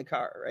tell me in the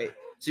car, right?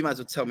 So you might as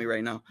well tell me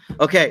right now.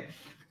 Okay.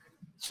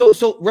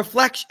 So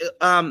reflection,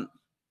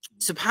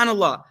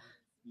 SubhanAllah,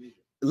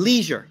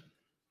 leisure.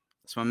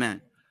 That's my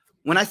man.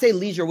 When I say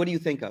leisure, what do you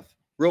think of?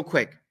 Real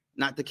quick,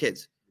 not the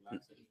kids.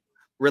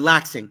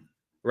 Relaxing,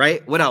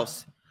 right? What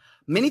else?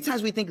 Many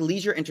times we think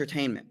leisure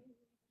entertainment,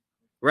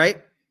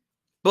 right?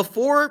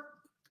 Before,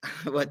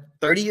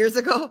 30 years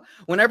ago,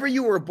 whenever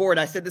you were bored,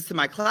 I said this to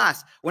my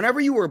class, whenever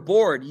you were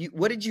bored,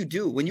 what did you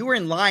do? When you were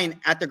in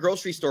line at the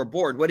grocery store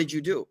bored, what did you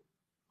do?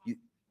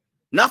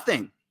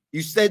 Nothing.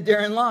 You stayed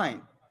there in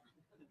line.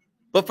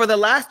 But for the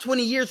last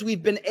 20 years,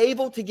 we've been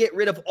able to get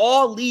rid of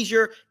all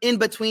leisure in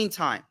between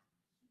time.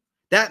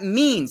 That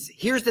means,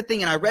 here's the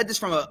thing, and I read this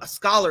from a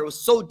scholar, it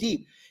was so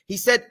deep. He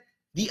said,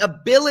 the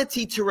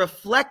ability to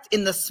reflect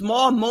in the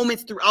small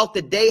moments throughout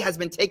the day has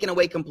been taken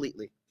away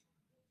completely.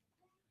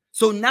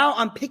 So now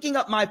I'm picking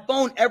up my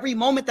phone every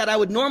moment that I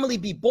would normally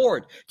be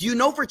bored. Do you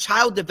know for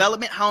child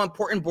development how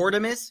important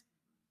boredom is?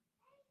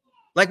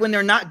 Like when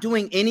they're not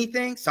doing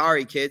anything,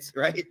 sorry kids,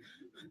 right?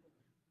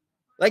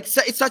 Like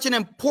it's such an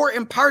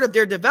important part of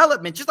their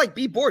development. Just like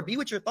be bored, be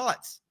with your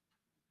thoughts.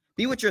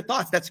 Be with your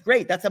thoughts. That's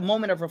great. That's a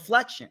moment of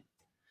reflection.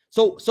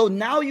 So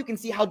now you can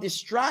see how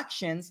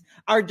distractions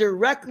are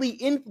directly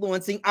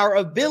influencing our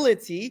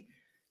ability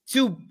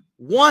to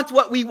want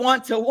what we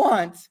want to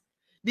want,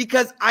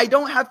 because I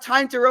don't have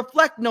time to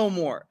reflect no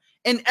more.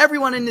 And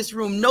everyone in this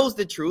room knows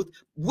the truth.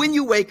 When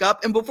you wake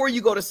up and before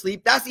you go to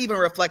sleep, that's even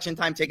reflection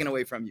time taken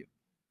away from you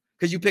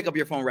because you pick up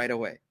your phone right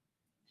away.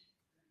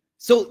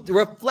 So the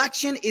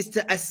reflection is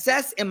to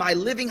assess, am I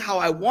living how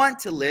I want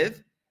to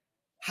live,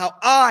 how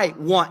I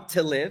want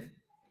to live?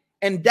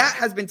 And that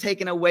has been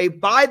taken away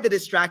by the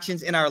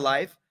distractions in our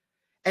life.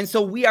 And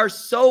so we are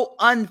so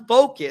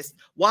unfocused.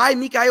 Why,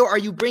 Mikael, are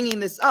you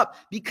bringing this up?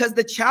 Because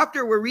the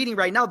chapter we're reading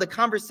right now, the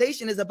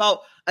conversation is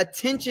about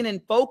attention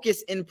and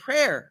focus in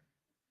prayer.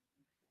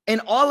 And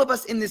all of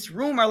us in this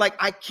room are like,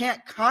 I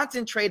can't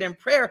concentrate in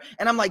prayer.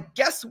 And I'm like,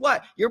 guess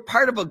what? You're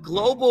part of a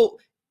global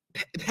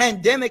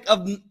pandemic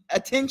of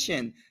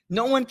attention.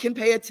 No one can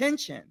pay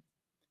attention.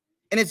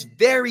 And it's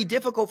very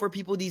difficult for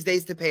people these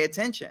days to pay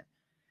attention.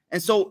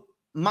 And so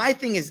my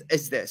thing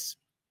is this.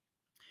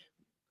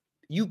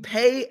 You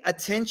pay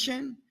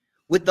attention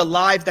with the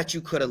lives that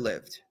you could have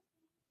lived.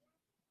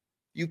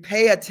 You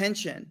pay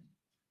attention,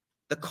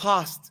 the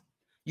cost.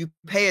 You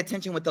pay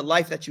attention with the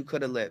life that you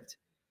could have lived.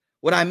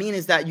 What I mean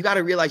is that you got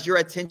to realize your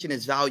attention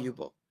is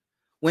valuable.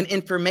 When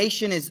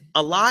information is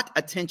a lot,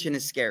 attention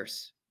is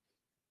scarce.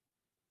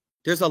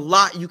 There's a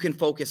lot you can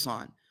focus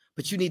on,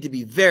 but you need to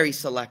be very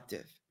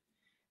selective.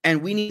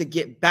 And we need to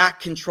get back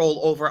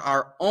control over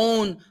our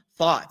own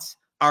thoughts,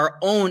 our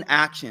own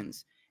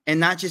actions, and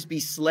not just be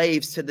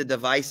slaves to the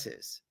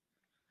devices.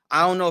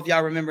 I don't know if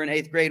y'all remember in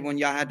 8th grade when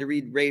y'all had to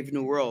read Brave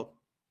New World.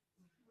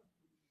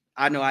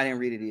 I know I didn't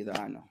read it either.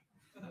 I know.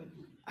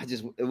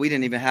 We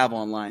didn't even have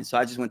online. So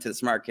I just went to the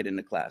smart kid in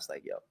the class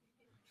like, yo.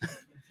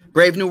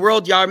 Brave New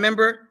World, y'all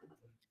remember?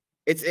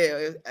 It's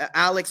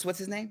Alex, what's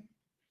his name?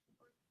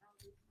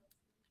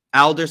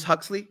 Aldous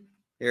Huxley.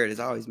 There it is.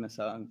 I always mess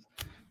up.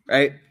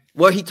 Right?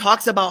 Well, he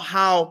talks about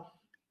how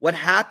what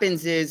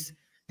happens is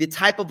the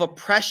type of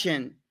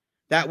oppression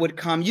that would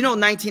come. You know,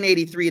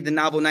 1983, the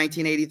novel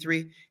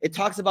 1983, it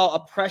talks about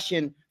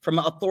oppression from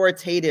an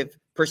authoritative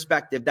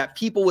perspective, that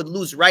people would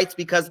lose rights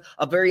because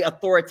of very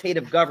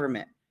authoritative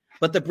government.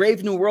 But the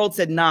Brave New World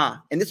said, nah.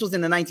 And this was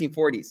in the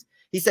 1940s.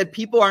 He said,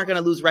 people aren't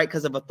going to lose right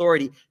because of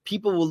authority.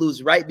 People will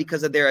lose right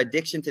because of their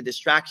addiction to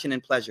distraction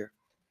and pleasure.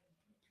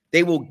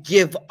 They will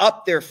give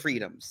up their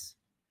freedoms.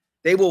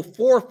 They will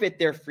forfeit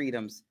their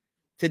freedoms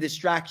to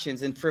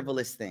distractions and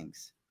frivolous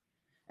things.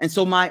 And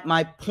so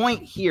my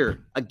point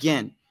here,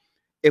 again,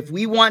 if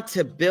we want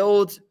to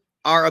build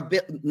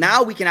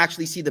now we can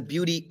actually see the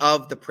beauty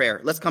of the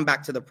prayer. Let's come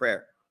back to the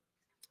prayer.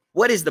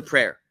 What is the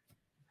prayer?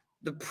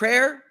 The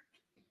prayer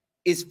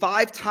is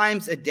 5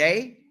 times a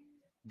day,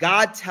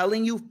 God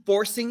telling you,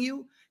 forcing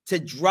you to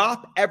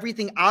drop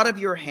everything out of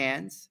your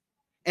hands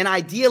and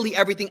ideally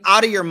everything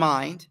out of your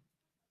mind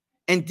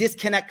and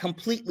disconnect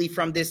completely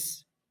from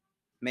this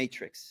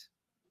matrix.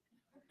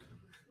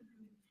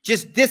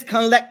 Just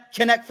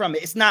disconnect from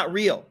it. It's not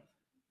real.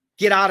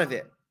 Get out of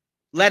it.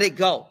 Let it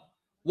go.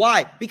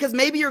 Why? Because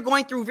maybe you're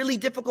going through a really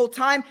difficult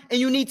time and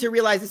you need to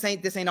realize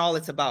this ain't all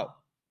it's about.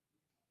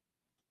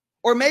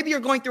 Or maybe you're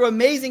going through an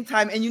amazing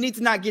time and you need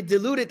to not get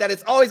deluded that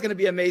it's always going to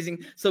be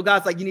amazing. So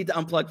God's like, you need to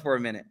unplug for a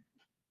minute.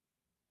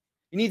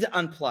 You need to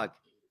unplug.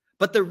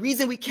 But the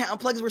reason we can't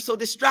unplug is we're so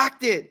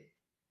distracted.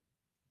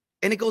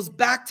 And it goes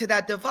back to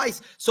that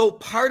device. So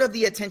part of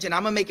the attention,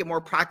 I'm going to make it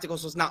more practical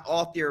so it's not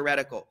all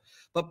theoretical.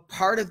 But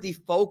part of the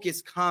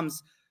focus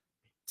comes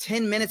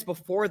 10 minutes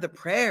before the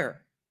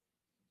prayer.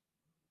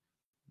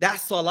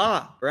 That's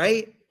salah,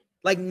 right?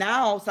 Like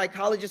now,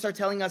 psychologists are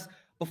telling us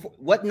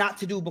what not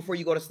to do before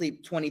you go to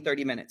sleep 20,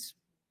 30 minutes.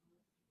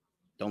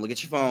 Don't look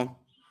at your phone.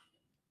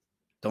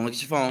 Don't look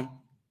at your phone.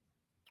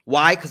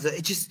 Why? Because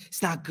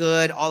it's not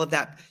good. All of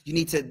that. You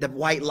need the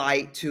white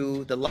light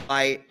too, the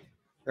light,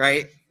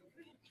 right?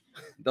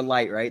 The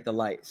light, right? The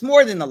light. It's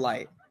more than the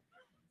light.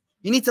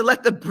 You need to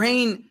let the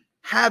brain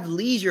have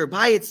leisure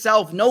by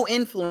itself, no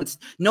influence,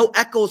 no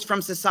echoes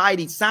from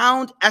society.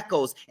 Sound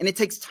echoes, and it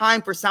takes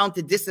time for sound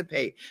to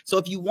dissipate. So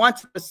if you want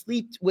to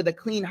sleep with a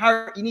clean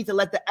heart, you need to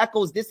let the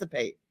echoes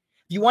dissipate.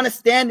 If you want to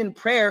stand in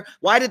prayer,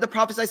 why did the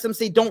Prophet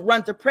say don't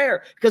run to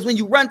prayer? Because when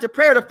you run to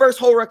prayer, the first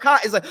whole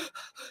rak'ah is like,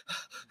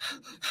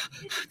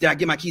 did I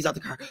get my keys out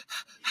the car?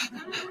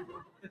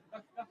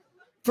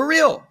 For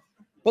real.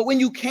 But when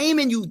you came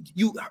and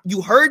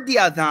you heard the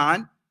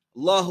adhan,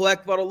 Allahu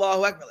Akbar,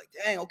 like,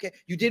 dang, okay.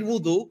 You did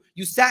wudu.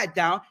 You sat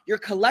down. You're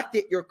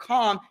collected. You're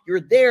calm. You're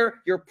there.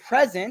 You're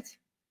present.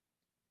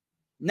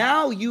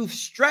 Now you've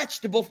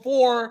stretched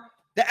before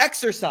the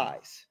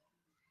exercise.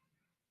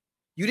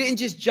 You didn't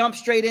just jump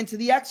straight into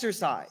the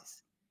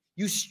exercise.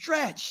 You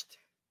stretched.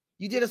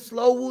 You did a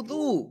slow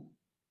wudu.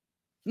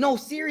 No,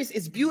 serious.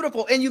 It's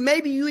beautiful. And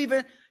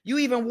you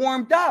even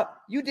warmed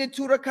up. You did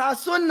 2 rak'ah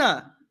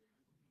sunnah.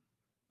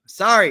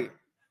 Sorry.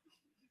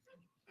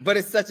 But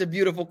it's such a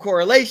beautiful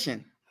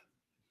correlation.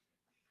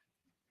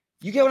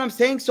 You get what I'm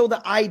saying? So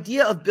the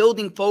idea of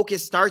building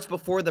focus starts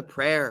before the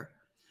prayer.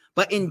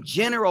 But in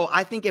general,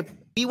 I think if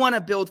we want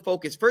to build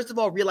focus, first of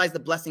all, realize the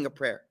blessing of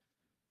prayer.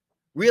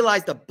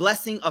 Realize the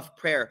blessing of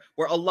prayer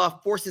where Allah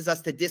forces us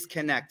to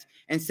disconnect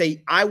and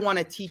say, I want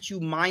to teach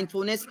you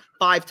mindfulness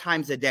 5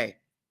 times a day.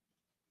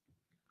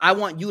 I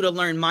want you to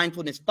learn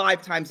mindfulness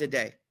 5 times a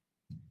day.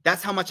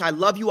 That's how much I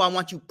love you. I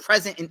want you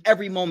present in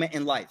every moment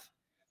in life.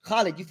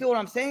 Khalid, you feel what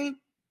I'm saying?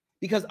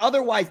 Because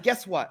otherwise,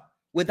 guess what?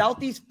 Without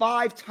these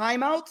 5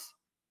 timeouts,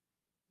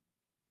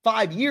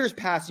 5 years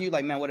pass and you're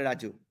like, man, what did I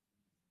do?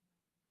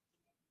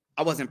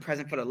 I wasn't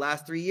present for the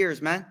last 3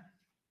 years, man.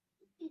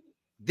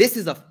 This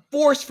is a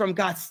force from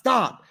God.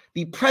 Stop.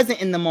 Be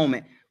present in the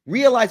moment.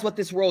 Realize what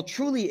this world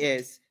truly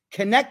is.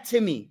 Connect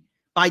to me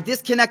by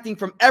disconnecting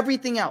from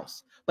everything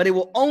else. But it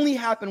will only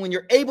happen when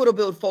you're able to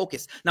build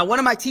focus. Now, one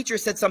of my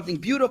teachers said something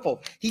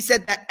beautiful. He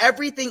said that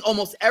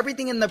almost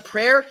everything in the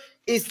prayer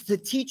is to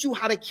teach you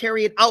how to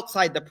carry it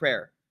outside the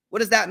prayer. What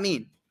does that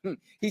mean?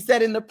 He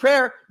said in the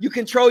prayer, you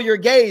control your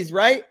gaze,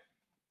 right?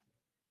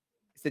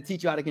 It's to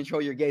teach you how to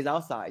control your gaze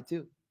outside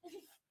too.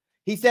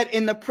 He said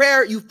in the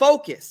prayer, you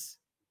focus.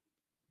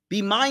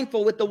 Be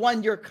mindful with the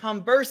one you're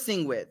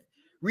conversing with,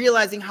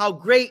 realizing how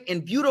great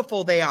and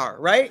beautiful they are,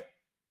 right?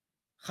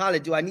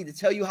 Khalid, do I need to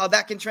tell you how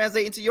that can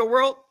translate into your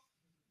world?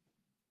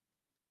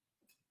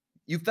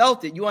 You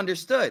felt it. You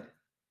understood.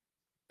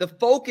 The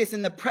focus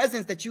and the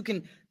presence that you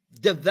can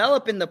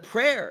develop in the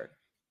prayer.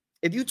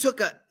 If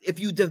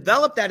you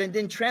develop that and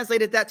then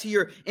translated that to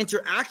your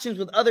interactions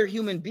with other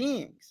human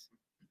beings.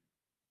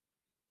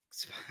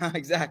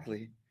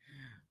 Exactly.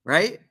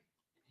 Right?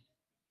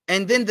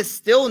 And then the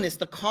stillness,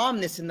 the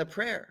calmness in the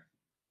prayer.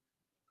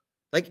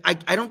 Like,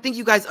 I don't think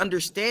you guys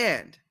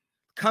understand.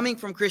 Coming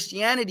from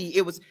Christianity,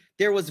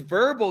 there was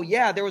verbal,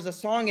 there was a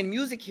song and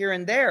music here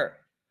and there.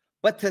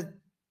 But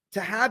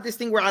to have this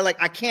thing where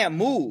I can't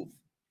move.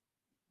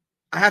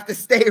 I have to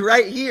stay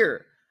right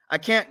here. I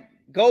can't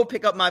go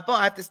pick up my phone.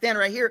 I have to stand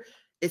right here.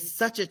 It's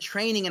such a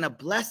training and a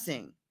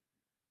blessing.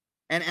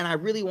 And I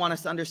really want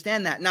us to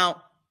understand that.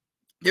 Now,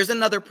 there's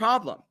another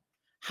problem.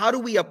 How do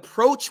we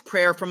approach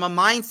prayer from a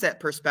mindset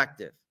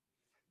perspective?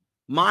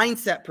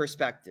 Mindset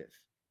perspective.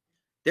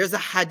 There's a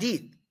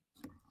hadith.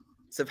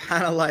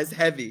 SubhanAllah is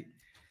heavy.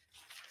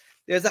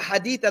 There's a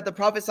hadith that the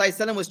Prophet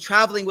ﷺ was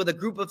traveling with a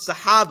group of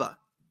Sahaba.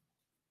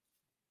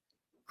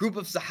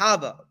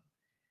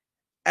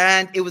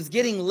 And it was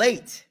getting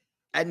late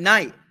at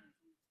night.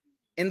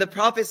 And the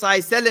Prophet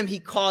ﷺ, he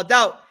called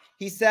out.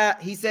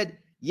 he said,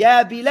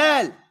 Ya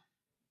Bilal,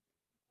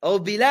 oh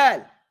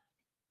Bilal.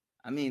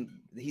 I mean,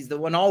 he's the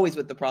one always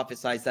with the Prophet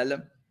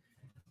ﷺ.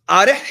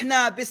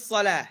 Arihna bis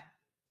salah.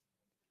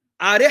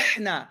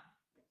 Arihna.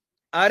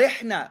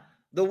 Arihna.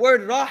 The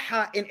word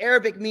raha in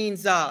Arabic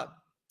means,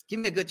 give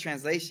me a good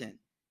translation.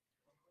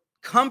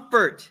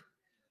 Comfort.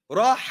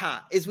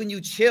 Raha is when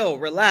you chill,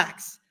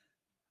 relax.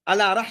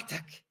 Ala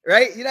rahtak,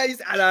 right? You know, you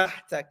say ala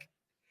rahtak.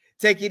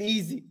 Take it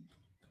easy.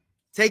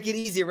 Take it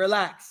easy,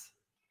 relax.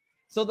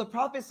 So the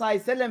Prophet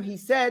ﷺ, he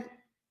said,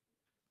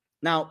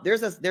 now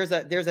there's a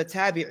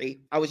tabi'i.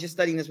 I was just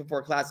studying this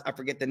before class. I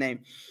forget the name,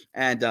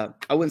 and I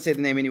wouldn't say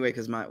the name anyway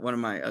because one of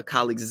my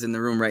colleagues is in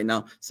the room right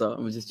now. So I'm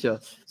gonna just chill.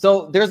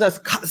 So there's a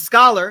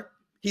scholar.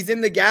 He's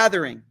in the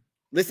gathering.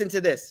 Listen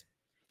to this.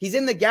 He's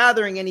in the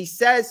gathering and he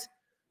says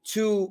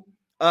to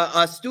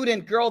a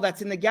student girl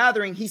that's in the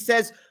gathering, he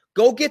says,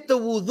 go get the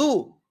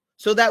wudu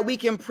so that we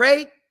can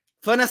pray.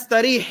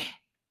 Fanastarih.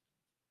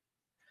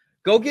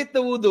 Go get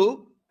the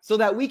wudu so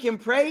that we can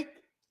pray,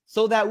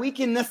 so that we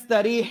can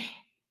nastarih.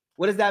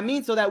 What does that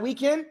mean? So that we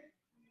can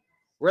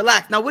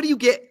relax. Now, what do you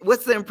get?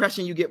 What's the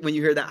impression you get when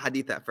you hear that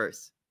hadith at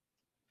first?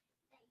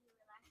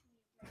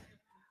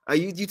 Are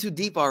you too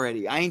deep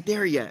already? I ain't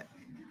there yet.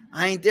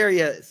 I ain't there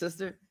yet,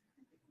 sister.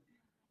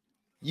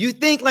 You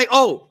think like,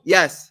 oh,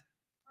 yes.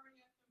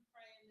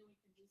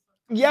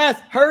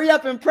 Yes, hurry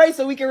up and pray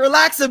so we can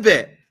relax a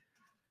bit.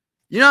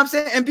 You know what I'm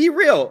saying? And be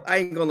real. I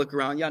ain't gonna look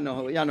around. Y'all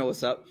know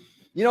what's up.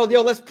 You know,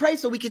 yo, let's pray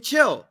so we can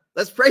chill.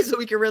 Let's pray so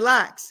we can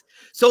relax.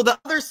 So the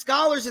other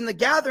scholars in the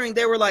gathering,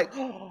 they were like,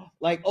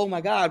 oh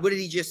my God, what did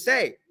he just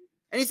say?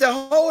 And he said,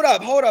 hold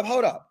up.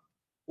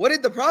 What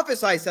did the Prophet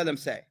ﷺ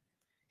say?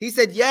 He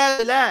said, Ya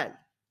Bilal,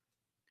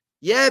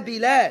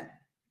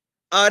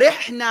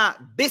 arihna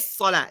bis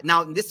salat.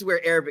 Now, this is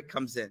where Arabic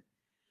comes in.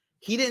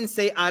 He didn't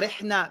say,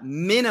 arihna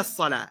min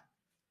as-salat.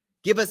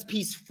 Give us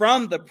peace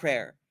from the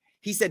prayer.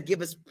 He said,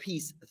 give us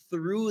peace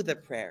through the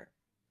prayer.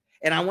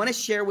 And I want to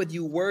share with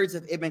you words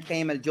of Ibn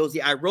Qayyim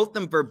al-Jawzi. I wrote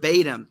them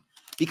verbatim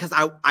because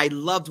I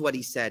loved what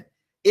he said.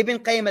 Ibn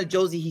Qayyim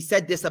al-Jawzi, he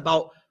said this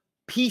about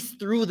peace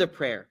through the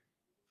prayer.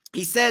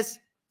 He says,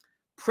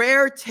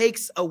 prayer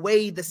takes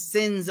away the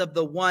sins of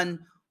the one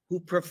who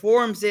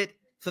performs it,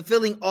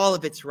 fulfilling all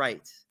of its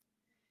rights,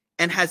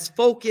 and has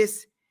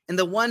focus in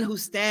the one who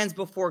stands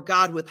before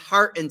God with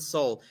heart and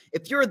soul.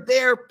 If you're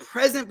there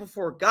present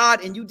before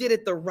God and you did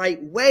it the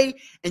right way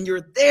and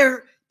you're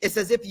there, it's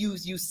as if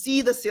you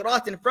see the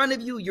sirat in front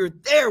of you, you're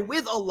there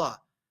with Allah.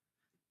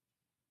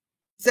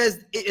 It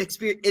says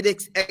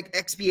it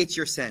expiates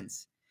your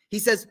sins. He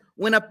says,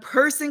 when a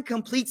person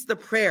completes the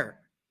prayer,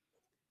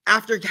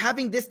 after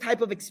having this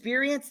type of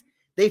experience,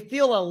 they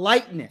feel a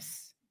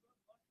lightness.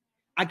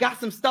 I got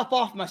some stuff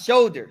off my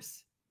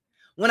shoulders.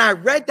 When I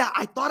read that,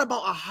 I thought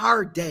about a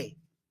hard day.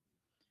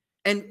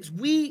 And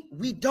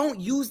we don't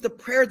use the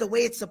prayer the way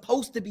it's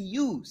supposed to be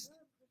used.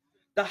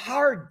 The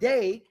hard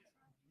day,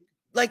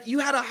 like you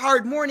had a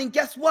hard morning,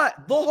 guess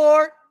what?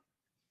 Dhuhr.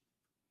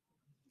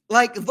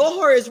 Like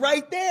Dhuhr is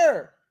right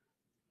there.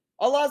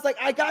 Allah's like,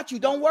 I got you,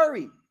 don't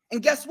worry.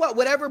 And guess what?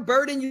 Whatever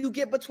burden you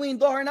get between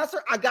Dhuhr and Asr,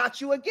 I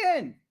got you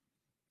again.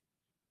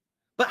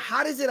 But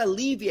how does it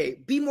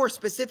alleviate? Be more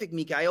specific,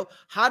 Mikhail.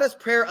 How does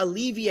prayer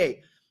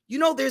alleviate? You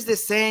know, there's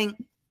this saying,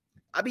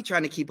 I be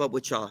trying to keep up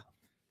with y'all.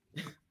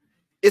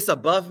 It's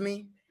above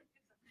me.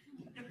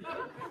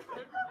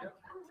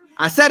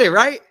 I said it,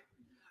 right?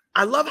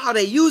 I love how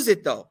they use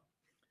it, though.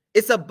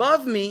 It's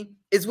above me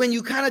is when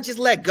you kind of just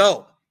let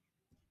go.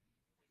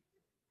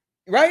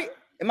 Right?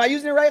 Am I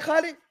using it right,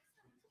 Khalid?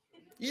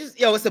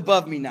 It's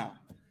above me now.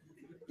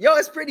 Yo,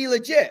 it's pretty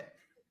legit.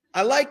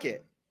 I like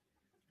it.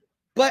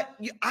 But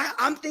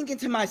I'm thinking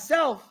to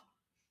myself,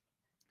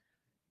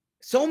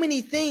 so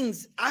many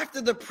things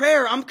after the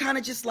prayer, I'm kind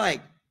of just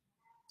like,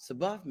 it's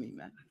above me,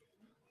 man.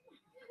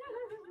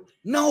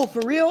 No, for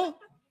real?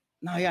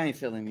 No, y'all ain't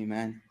feeling me,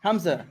 man.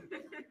 Hamza,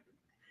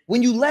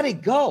 when you let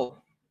it go,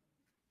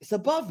 it's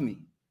above me.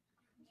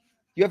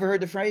 You ever heard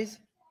the phrase?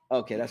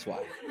 Okay, that's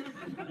why.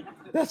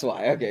 That's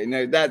why. Okay,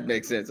 no, that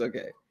makes sense.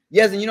 Okay.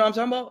 Yes, and you know what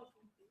I'm talking about?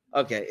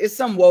 Okay, it's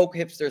some woke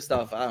hipster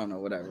stuff. I don't know,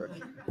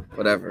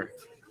 whatever.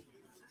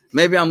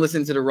 Maybe I'm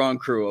listening to the wrong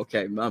crew.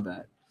 Okay, my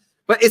bad.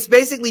 But it's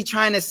basically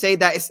trying to say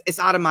that it's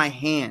out of my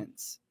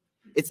hands.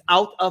 It's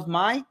out of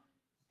my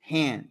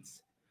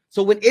hands.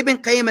 So when Ibn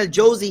Qayyim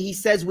al-Jawzi, he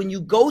says, when you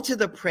go to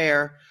the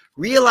prayer,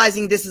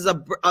 realizing this is a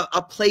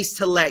place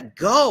to let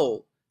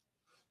go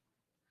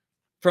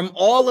from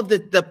all of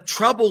the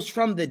troubles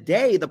from the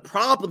day, the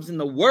problems and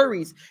the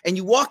worries, and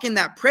you walk in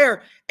that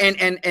prayer,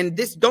 and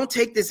this, don't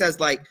take this as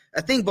like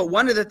a thing, but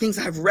one of the things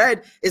I've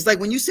read is like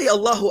when you say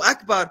Allahu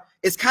Akbar,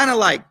 it's kind of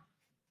like,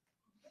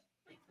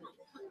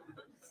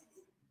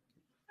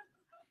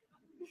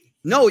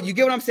 no, you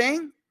get what I'm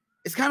saying?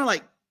 It's kind of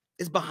like,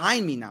 it's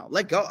behind me now.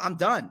 Let go. I'm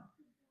done.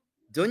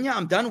 Dunya,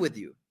 I'm done with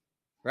you.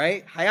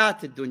 Right?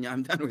 Hayat dunya,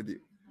 I'm done with you.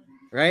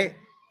 Right?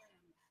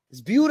 It's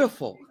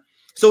beautiful.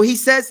 So he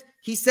says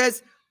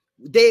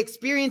they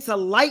experience a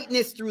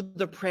lightness through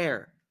the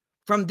prayer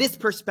from this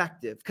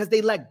perspective because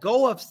they let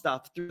go of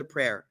stuff through the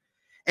prayer.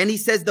 And he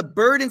says the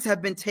burdens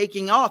have been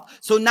taken off.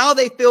 So now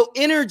they feel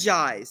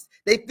energized.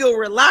 They feel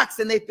relaxed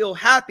and they feel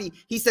happy.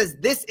 He says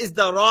this is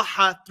the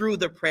raha through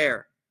the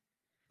prayer.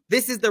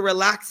 This is the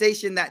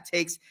relaxation that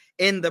takes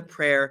in the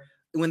prayer.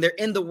 When they're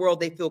in the world,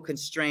 they feel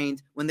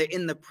constrained. When they're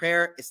in the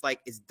prayer, it's like,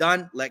 it's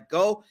done, let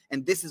go.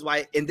 And this is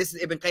why, and this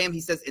is Ibn Qayyim,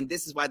 he says, and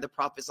this is why the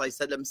Prophet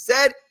ﷺ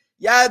said,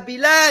 Ya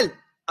Bilal,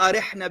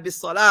 arihna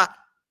bis-salah.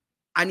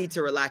 I need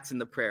to relax in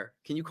the prayer.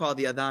 Can you call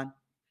the adhan?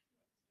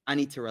 I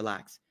need to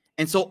relax.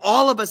 And so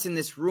all of us in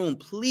this room,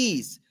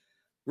 please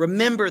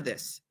remember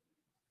this.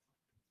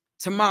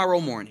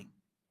 Tomorrow morning,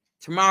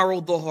 tomorrow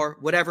dhuhr,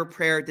 whatever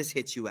prayer this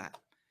hits you at,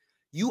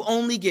 you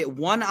only get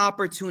one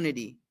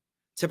opportunity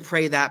to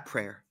pray that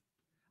prayer.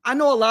 I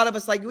know a lot of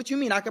us like, what you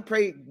mean? I could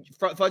pray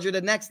Fajr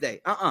the next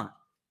day.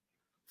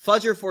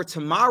 Fajr for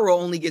tomorrow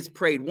only gets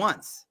prayed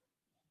once.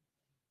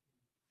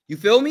 You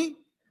feel me?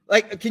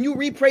 Like, can you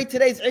re-pray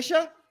today's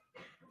Isha?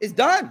 It's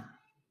done.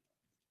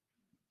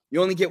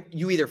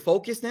 You either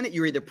focused in it,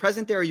 you're either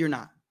present there or you're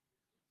not.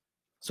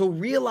 So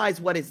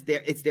realize what is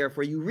there. It's there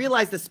for you.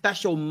 Realize the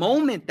special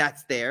moment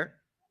that's there.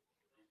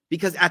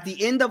 Because at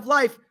the end of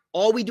life,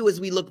 all we do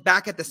is we look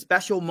back at the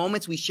special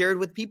moments we shared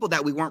with people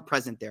that we weren't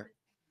present there.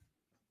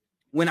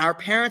 When our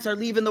parents are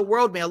leaving the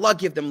world, may Allah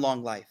give them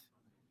long life.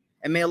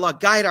 And may Allah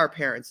guide our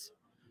parents.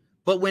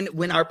 But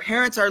when our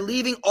parents are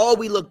leaving, all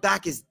we look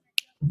back is,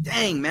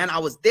 dang, man, I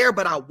was there,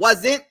 but I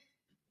wasn't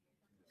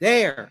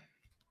there.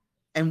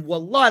 And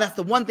wallah, that's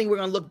the one thing we're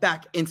going to look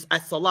back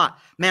at salah.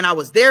 Man, I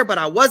was there, but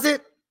I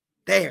wasn't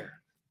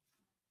there.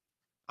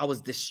 I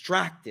was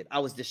distracted.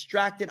 How long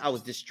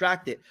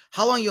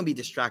are you going to be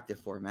distracted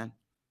for, man?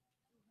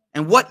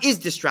 And what is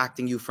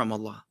distracting you from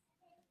Allah?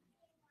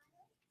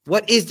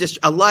 What is this?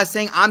 Allah is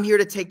saying, I'm here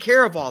to take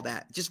care of all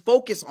that. Just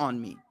focus on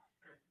me.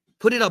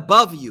 Put it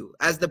above you,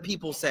 as the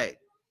people say.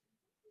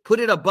 Put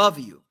it above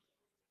you.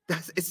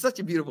 It's such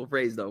a beautiful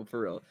phrase, though,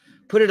 for real.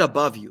 Put it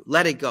above you.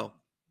 Let it go.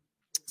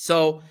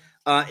 So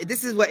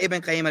this is what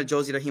Ibn Qayyim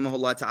al-Jawzi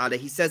rahimahullah ta'ala,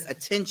 he says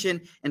attention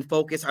and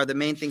focus are the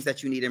main things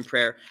that you need in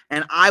prayer.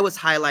 And I was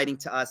highlighting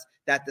to us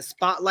that the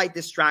spotlight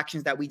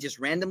distractions that we just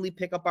randomly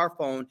pick up our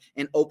phone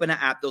and open an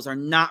app, those are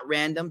not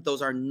random.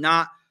 Those are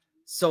not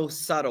so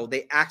subtle.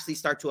 They actually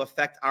start to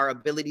affect our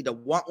ability to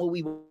want what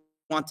we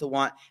want to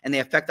want, and they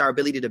affect our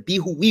ability to be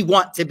who we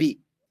want to be,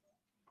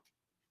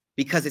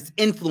 because it's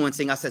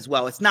influencing us as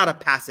well. It's not a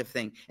passive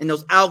thing. And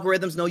those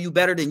algorithms know you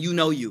better than you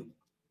know you.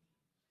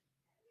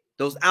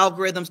 Those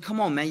algorithms,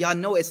 come on, man. Y'all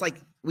know it's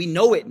like we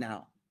know it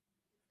now.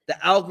 The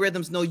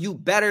algorithms know you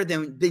better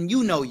than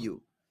you know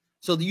you.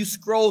 So you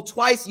scroll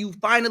twice, you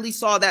finally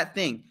saw that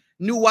thing.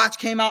 New watch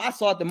came out. I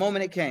saw it the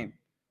moment it came.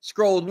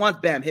 Scrolled once,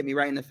 bam, hit me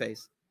right in the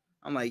face.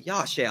 I'm like,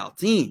 y'all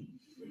shayateen.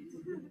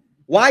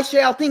 Why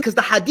shayateen? Because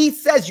the hadith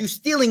says you're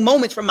stealing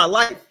moments from my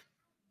life.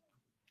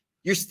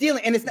 You're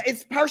stealing, and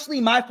it's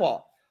partially my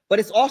fault, but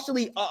it's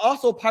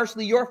also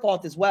partially your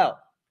fault as well.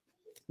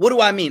 What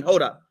do I mean?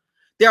 Hold up.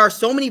 There are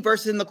so many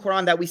verses in the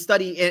Quran that we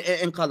study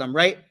in Qalam,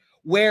 right?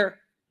 Where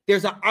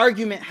there's an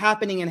argument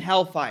happening in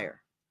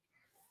hellfire,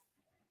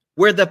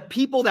 where the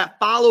people that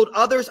followed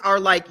others are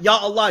like, Ya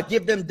Allah,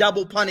 give them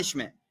double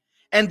punishment.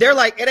 And they're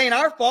like, it ain't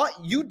our fault.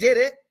 You did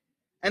it.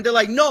 And they're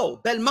like, no,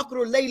 bel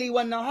makrul layli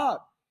wan nahar.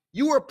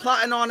 You were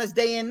plotting on us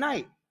day and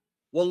night.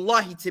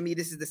 Wallahi, to me,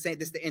 this is the same.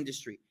 This is the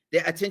industry, the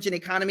attention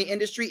economy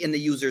industry, and the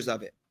users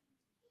of it.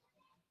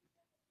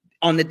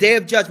 On the day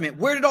of judgment,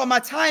 where did all my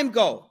time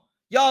go?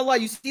 Ya Allah,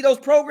 you see those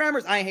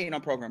programmers? I ain't hating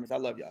on programmers. I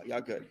love y'all. Y'all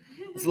good.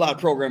 There's a lot of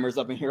programmers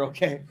up in here,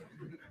 okay?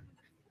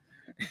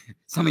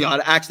 Some of y'all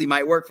actually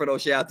might work for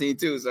those shayateen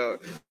too. So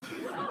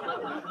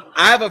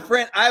I have a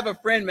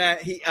friend, man.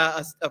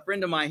 A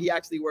friend of mine, he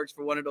actually works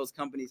for one of those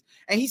companies.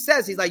 And he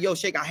says, he's like, yo,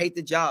 Sheikh, I hate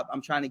the job.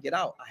 I'm trying to get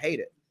out. I hate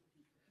it.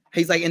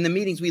 He's like, in the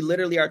meetings, we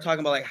literally are talking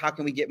about like, how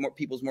can we get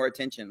people's more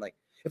attention? Like,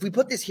 if we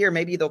put this here,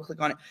 maybe they'll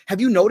click on it. Have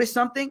you noticed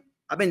something?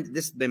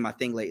 This has been my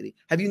thing lately.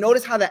 Have you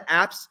noticed how the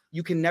apps,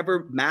 you can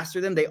never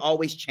master them? They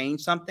always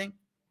change something.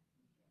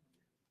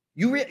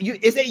 You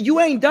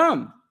ain't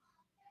dumb.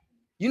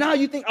 You know how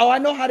you think, oh, I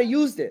know how to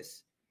use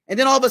this. And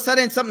then all of a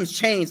sudden something's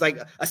changed. Like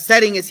a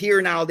setting is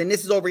here now. Then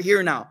this is over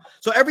here now.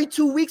 So every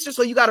 2 weeks or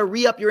so, you got to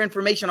re-up your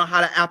information on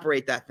how to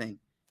operate that thing.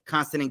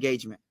 Constant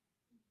engagement.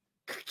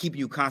 Keep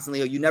you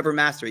constantly, you never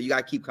master it. You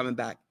got to keep coming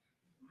back.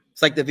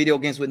 It's like the video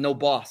games with no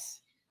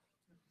boss.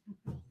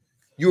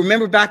 You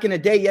remember back in the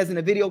day, yes, in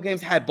the video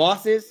games had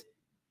bosses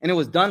and it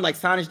was done like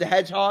Sonic the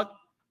Hedgehog.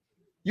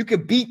 You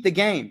could beat the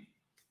game.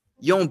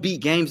 You don't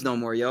beat games no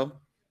more, yo.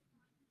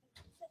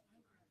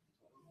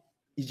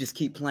 You just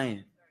keep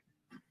playing.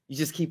 You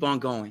just keep on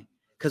going,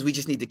 because we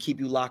just need to keep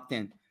you locked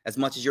in as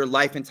much as your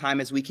life and time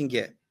as we can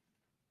get.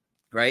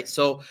 Right?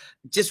 So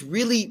just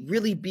really,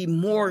 really be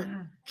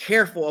more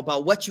careful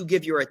about what you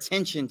give your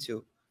attention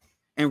to,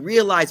 and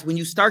realize when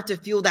you start to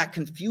feel that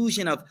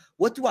confusion of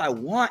what do I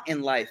want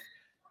in life,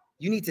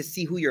 you need to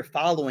see who you're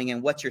following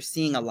and what you're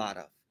seeing a lot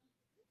of.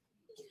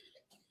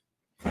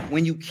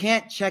 When you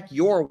can't check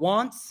your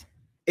wants,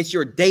 it's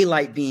your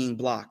daylight being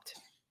blocked.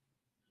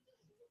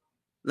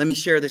 Let me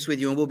share this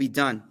with you and we'll be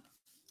done.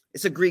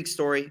 It's a Greek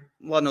story.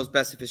 Allah knows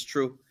best if it's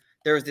true.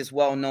 There was this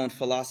well-known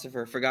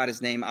philosopher, forgot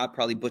his name. I'd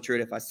probably butcher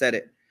it if I said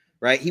it,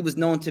 right? He was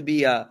known to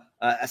be a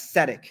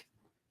ascetic,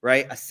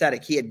 right?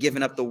 Ascetic. He had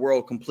given up the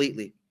world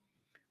completely,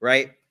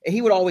 right? And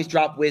he would always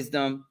drop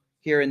wisdom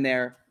here and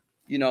there.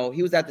 You know,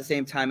 he was at the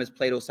same time as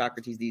Plato,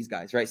 Socrates, these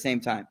guys, right? Same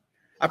time.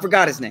 I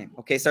forgot his name.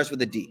 Okay, starts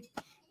with a D.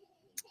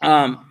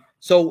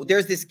 So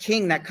there's this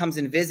king that comes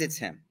and visits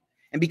him.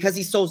 And because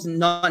he's so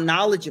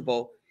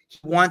knowledgeable, he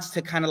wants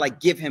to kind of like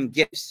give him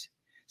gifts.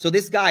 So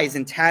this guy is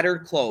in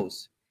tattered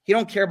clothes. He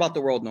don't care about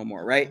the world no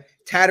more, right?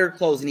 Tattered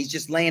clothes, and he's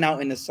just laying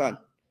out in the sun,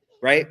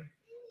 right?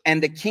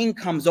 And the king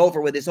comes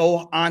over with his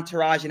whole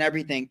entourage and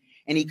everything.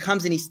 And he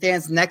comes and he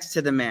stands next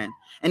to the man.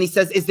 And he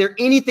says, is there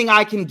anything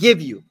I can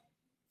give you?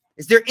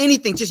 Is there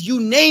anything? Just you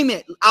name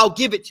it. I'll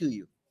give it to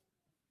you.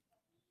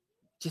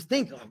 Just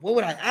think, what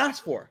would I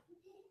ask for?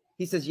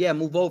 He says, yeah,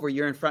 move over.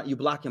 You're in front. You're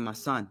blocking my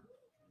sun.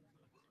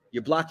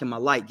 You're blocking my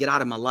light. Get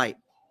out of my light.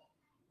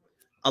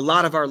 A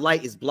lot of our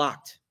light is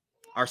blocked.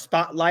 Our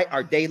spotlight,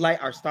 our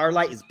daylight, our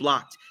starlight is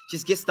blocked.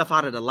 Just get stuff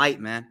out of the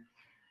light, man,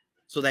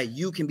 so that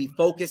you can be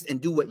focused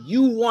and do what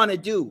you want to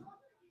do.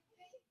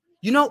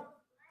 You know,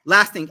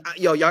 last thing,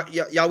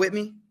 y'all with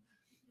me?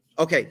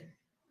 Okay.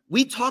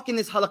 We talk in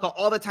this halaqah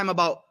all the time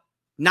about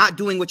not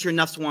doing what your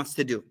nafs wants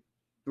to do,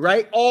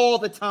 right? All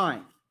the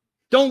time.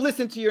 Don't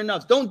listen to your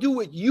nafs. Don't do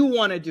what you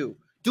want to do.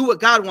 Do what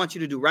God wants you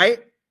to do, right?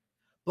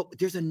 But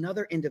there's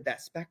another end of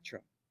that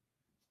spectrum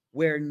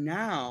where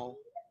now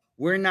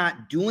we're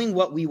not doing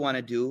what we want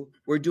to do.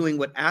 We're doing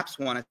what apps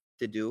want us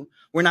to do.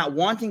 We're not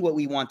wanting what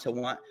we want to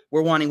want.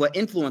 We're wanting what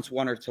influence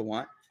want us to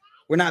want.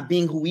 We're not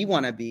being who we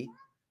want to be.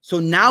 So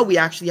now we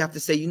actually have to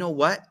say, you know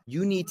what?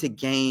 You need to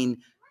gain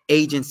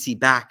agency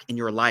back in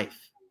your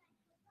life.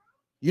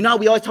 You know,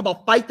 we always talk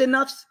about fight the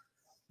nafs.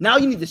 Now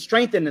you need to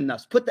strengthen the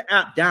nafs. Put the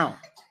app down.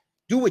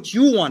 Do what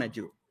you want to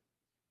do.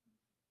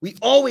 We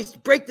always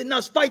break the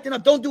nafs, fight the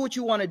nafs. Don't do what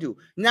you want to do.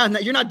 Now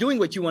you're not doing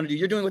what you want to do.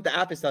 You're doing what the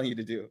app is telling you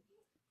to do.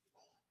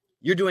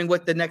 You're doing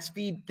what the next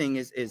feed thing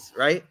is,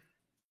 right?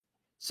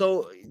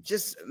 So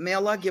just may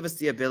Allah give us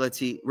the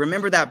ability.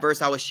 Remember that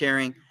verse I was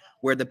sharing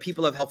where the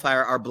people of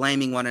hellfire are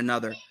blaming one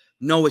another.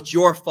 No, it's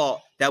your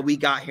fault that we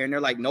got here. And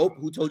they're like, nope,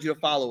 who told you to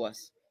follow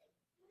us?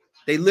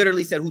 They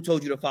literally said, who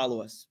told you to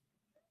follow us?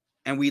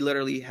 And we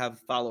literally have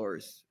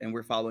followers and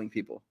we're following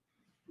people.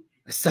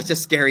 It's such a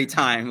scary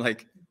time.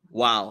 Like,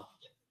 wow.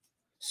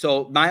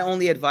 So my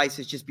only advice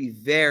is just be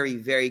very,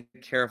 very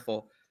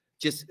careful.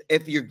 Just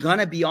if you're going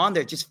to be on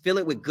there, just fill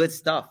it with good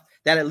stuff.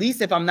 That at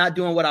least if I'm not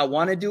doing what I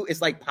want to do,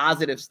 it's like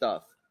positive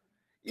stuff.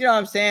 You know what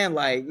I'm saying?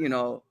 Like, you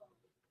know,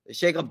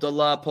 Sheikh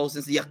Abdullah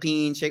posting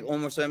Yaqeen, Sheikh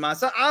Omar Sulaiman.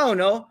 So I don't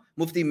know,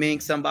 Mufti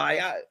Mink, somebody,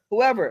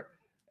 whoever.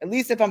 At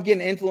least if I'm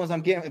getting influence,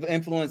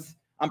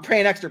 I'm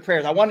praying extra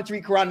prayers. I wanted to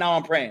read Quran, now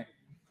I'm praying.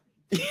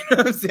 You know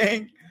what I'm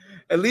saying?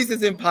 At least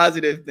it's in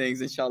positive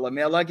things, inshallah.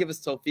 May Allah give us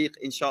tawfiq,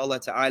 inshallah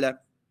ta'ala.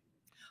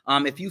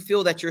 If you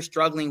feel that you're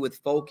struggling with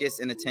focus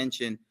and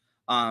attention,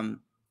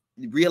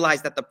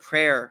 realize that the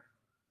prayer,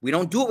 we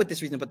don't do it with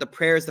this reason, but the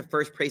prayer is the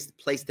first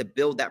place to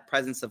build that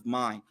presence of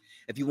mind.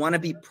 If you want to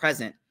be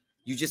present,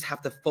 you just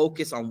have to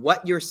focus on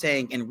what you're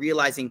saying and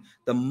realizing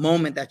the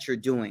moment that you're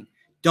doing.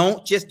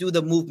 Don't just do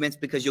the movements,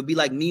 because you'll be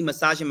like me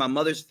massaging my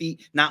mother's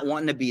feet, not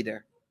wanting to be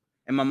there.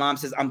 And my mom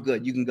says, I'm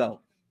good. You can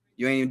go.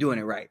 You ain't even doing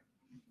it right.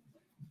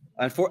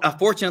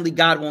 Unfortunately,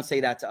 God won't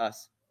say that to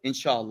us,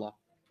 inshallah.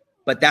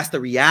 But that's the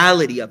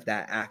reality of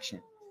that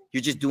action.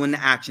 You're just doing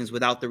the actions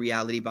without the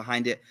reality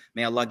behind it.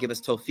 May Allah give us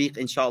tawfiq,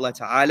 inshallah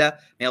ta'ala.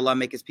 May Allah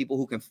make us people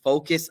who can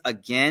focus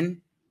again.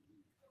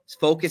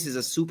 Focus is a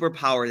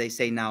superpower, they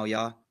say now,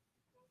 y'all.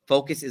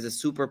 Focus is a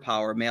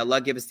superpower. May Allah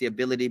give us the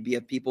ability to be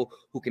a people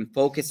who can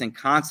focus and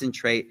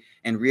concentrate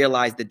and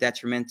realize the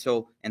detriment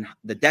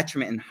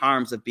and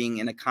harms of being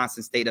in a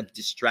constant state of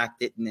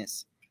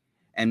distractedness.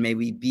 And may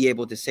we be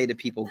able to say to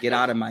people, get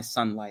out of my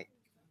sunlight.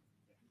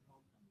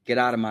 Get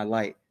out of my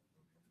light.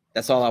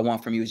 That's all I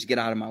want from you, is get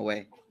out of my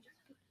way.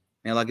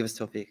 May Allah give us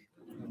tawfiq.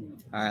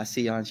 All right, I'll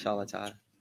see y'all inshallah ta'ala.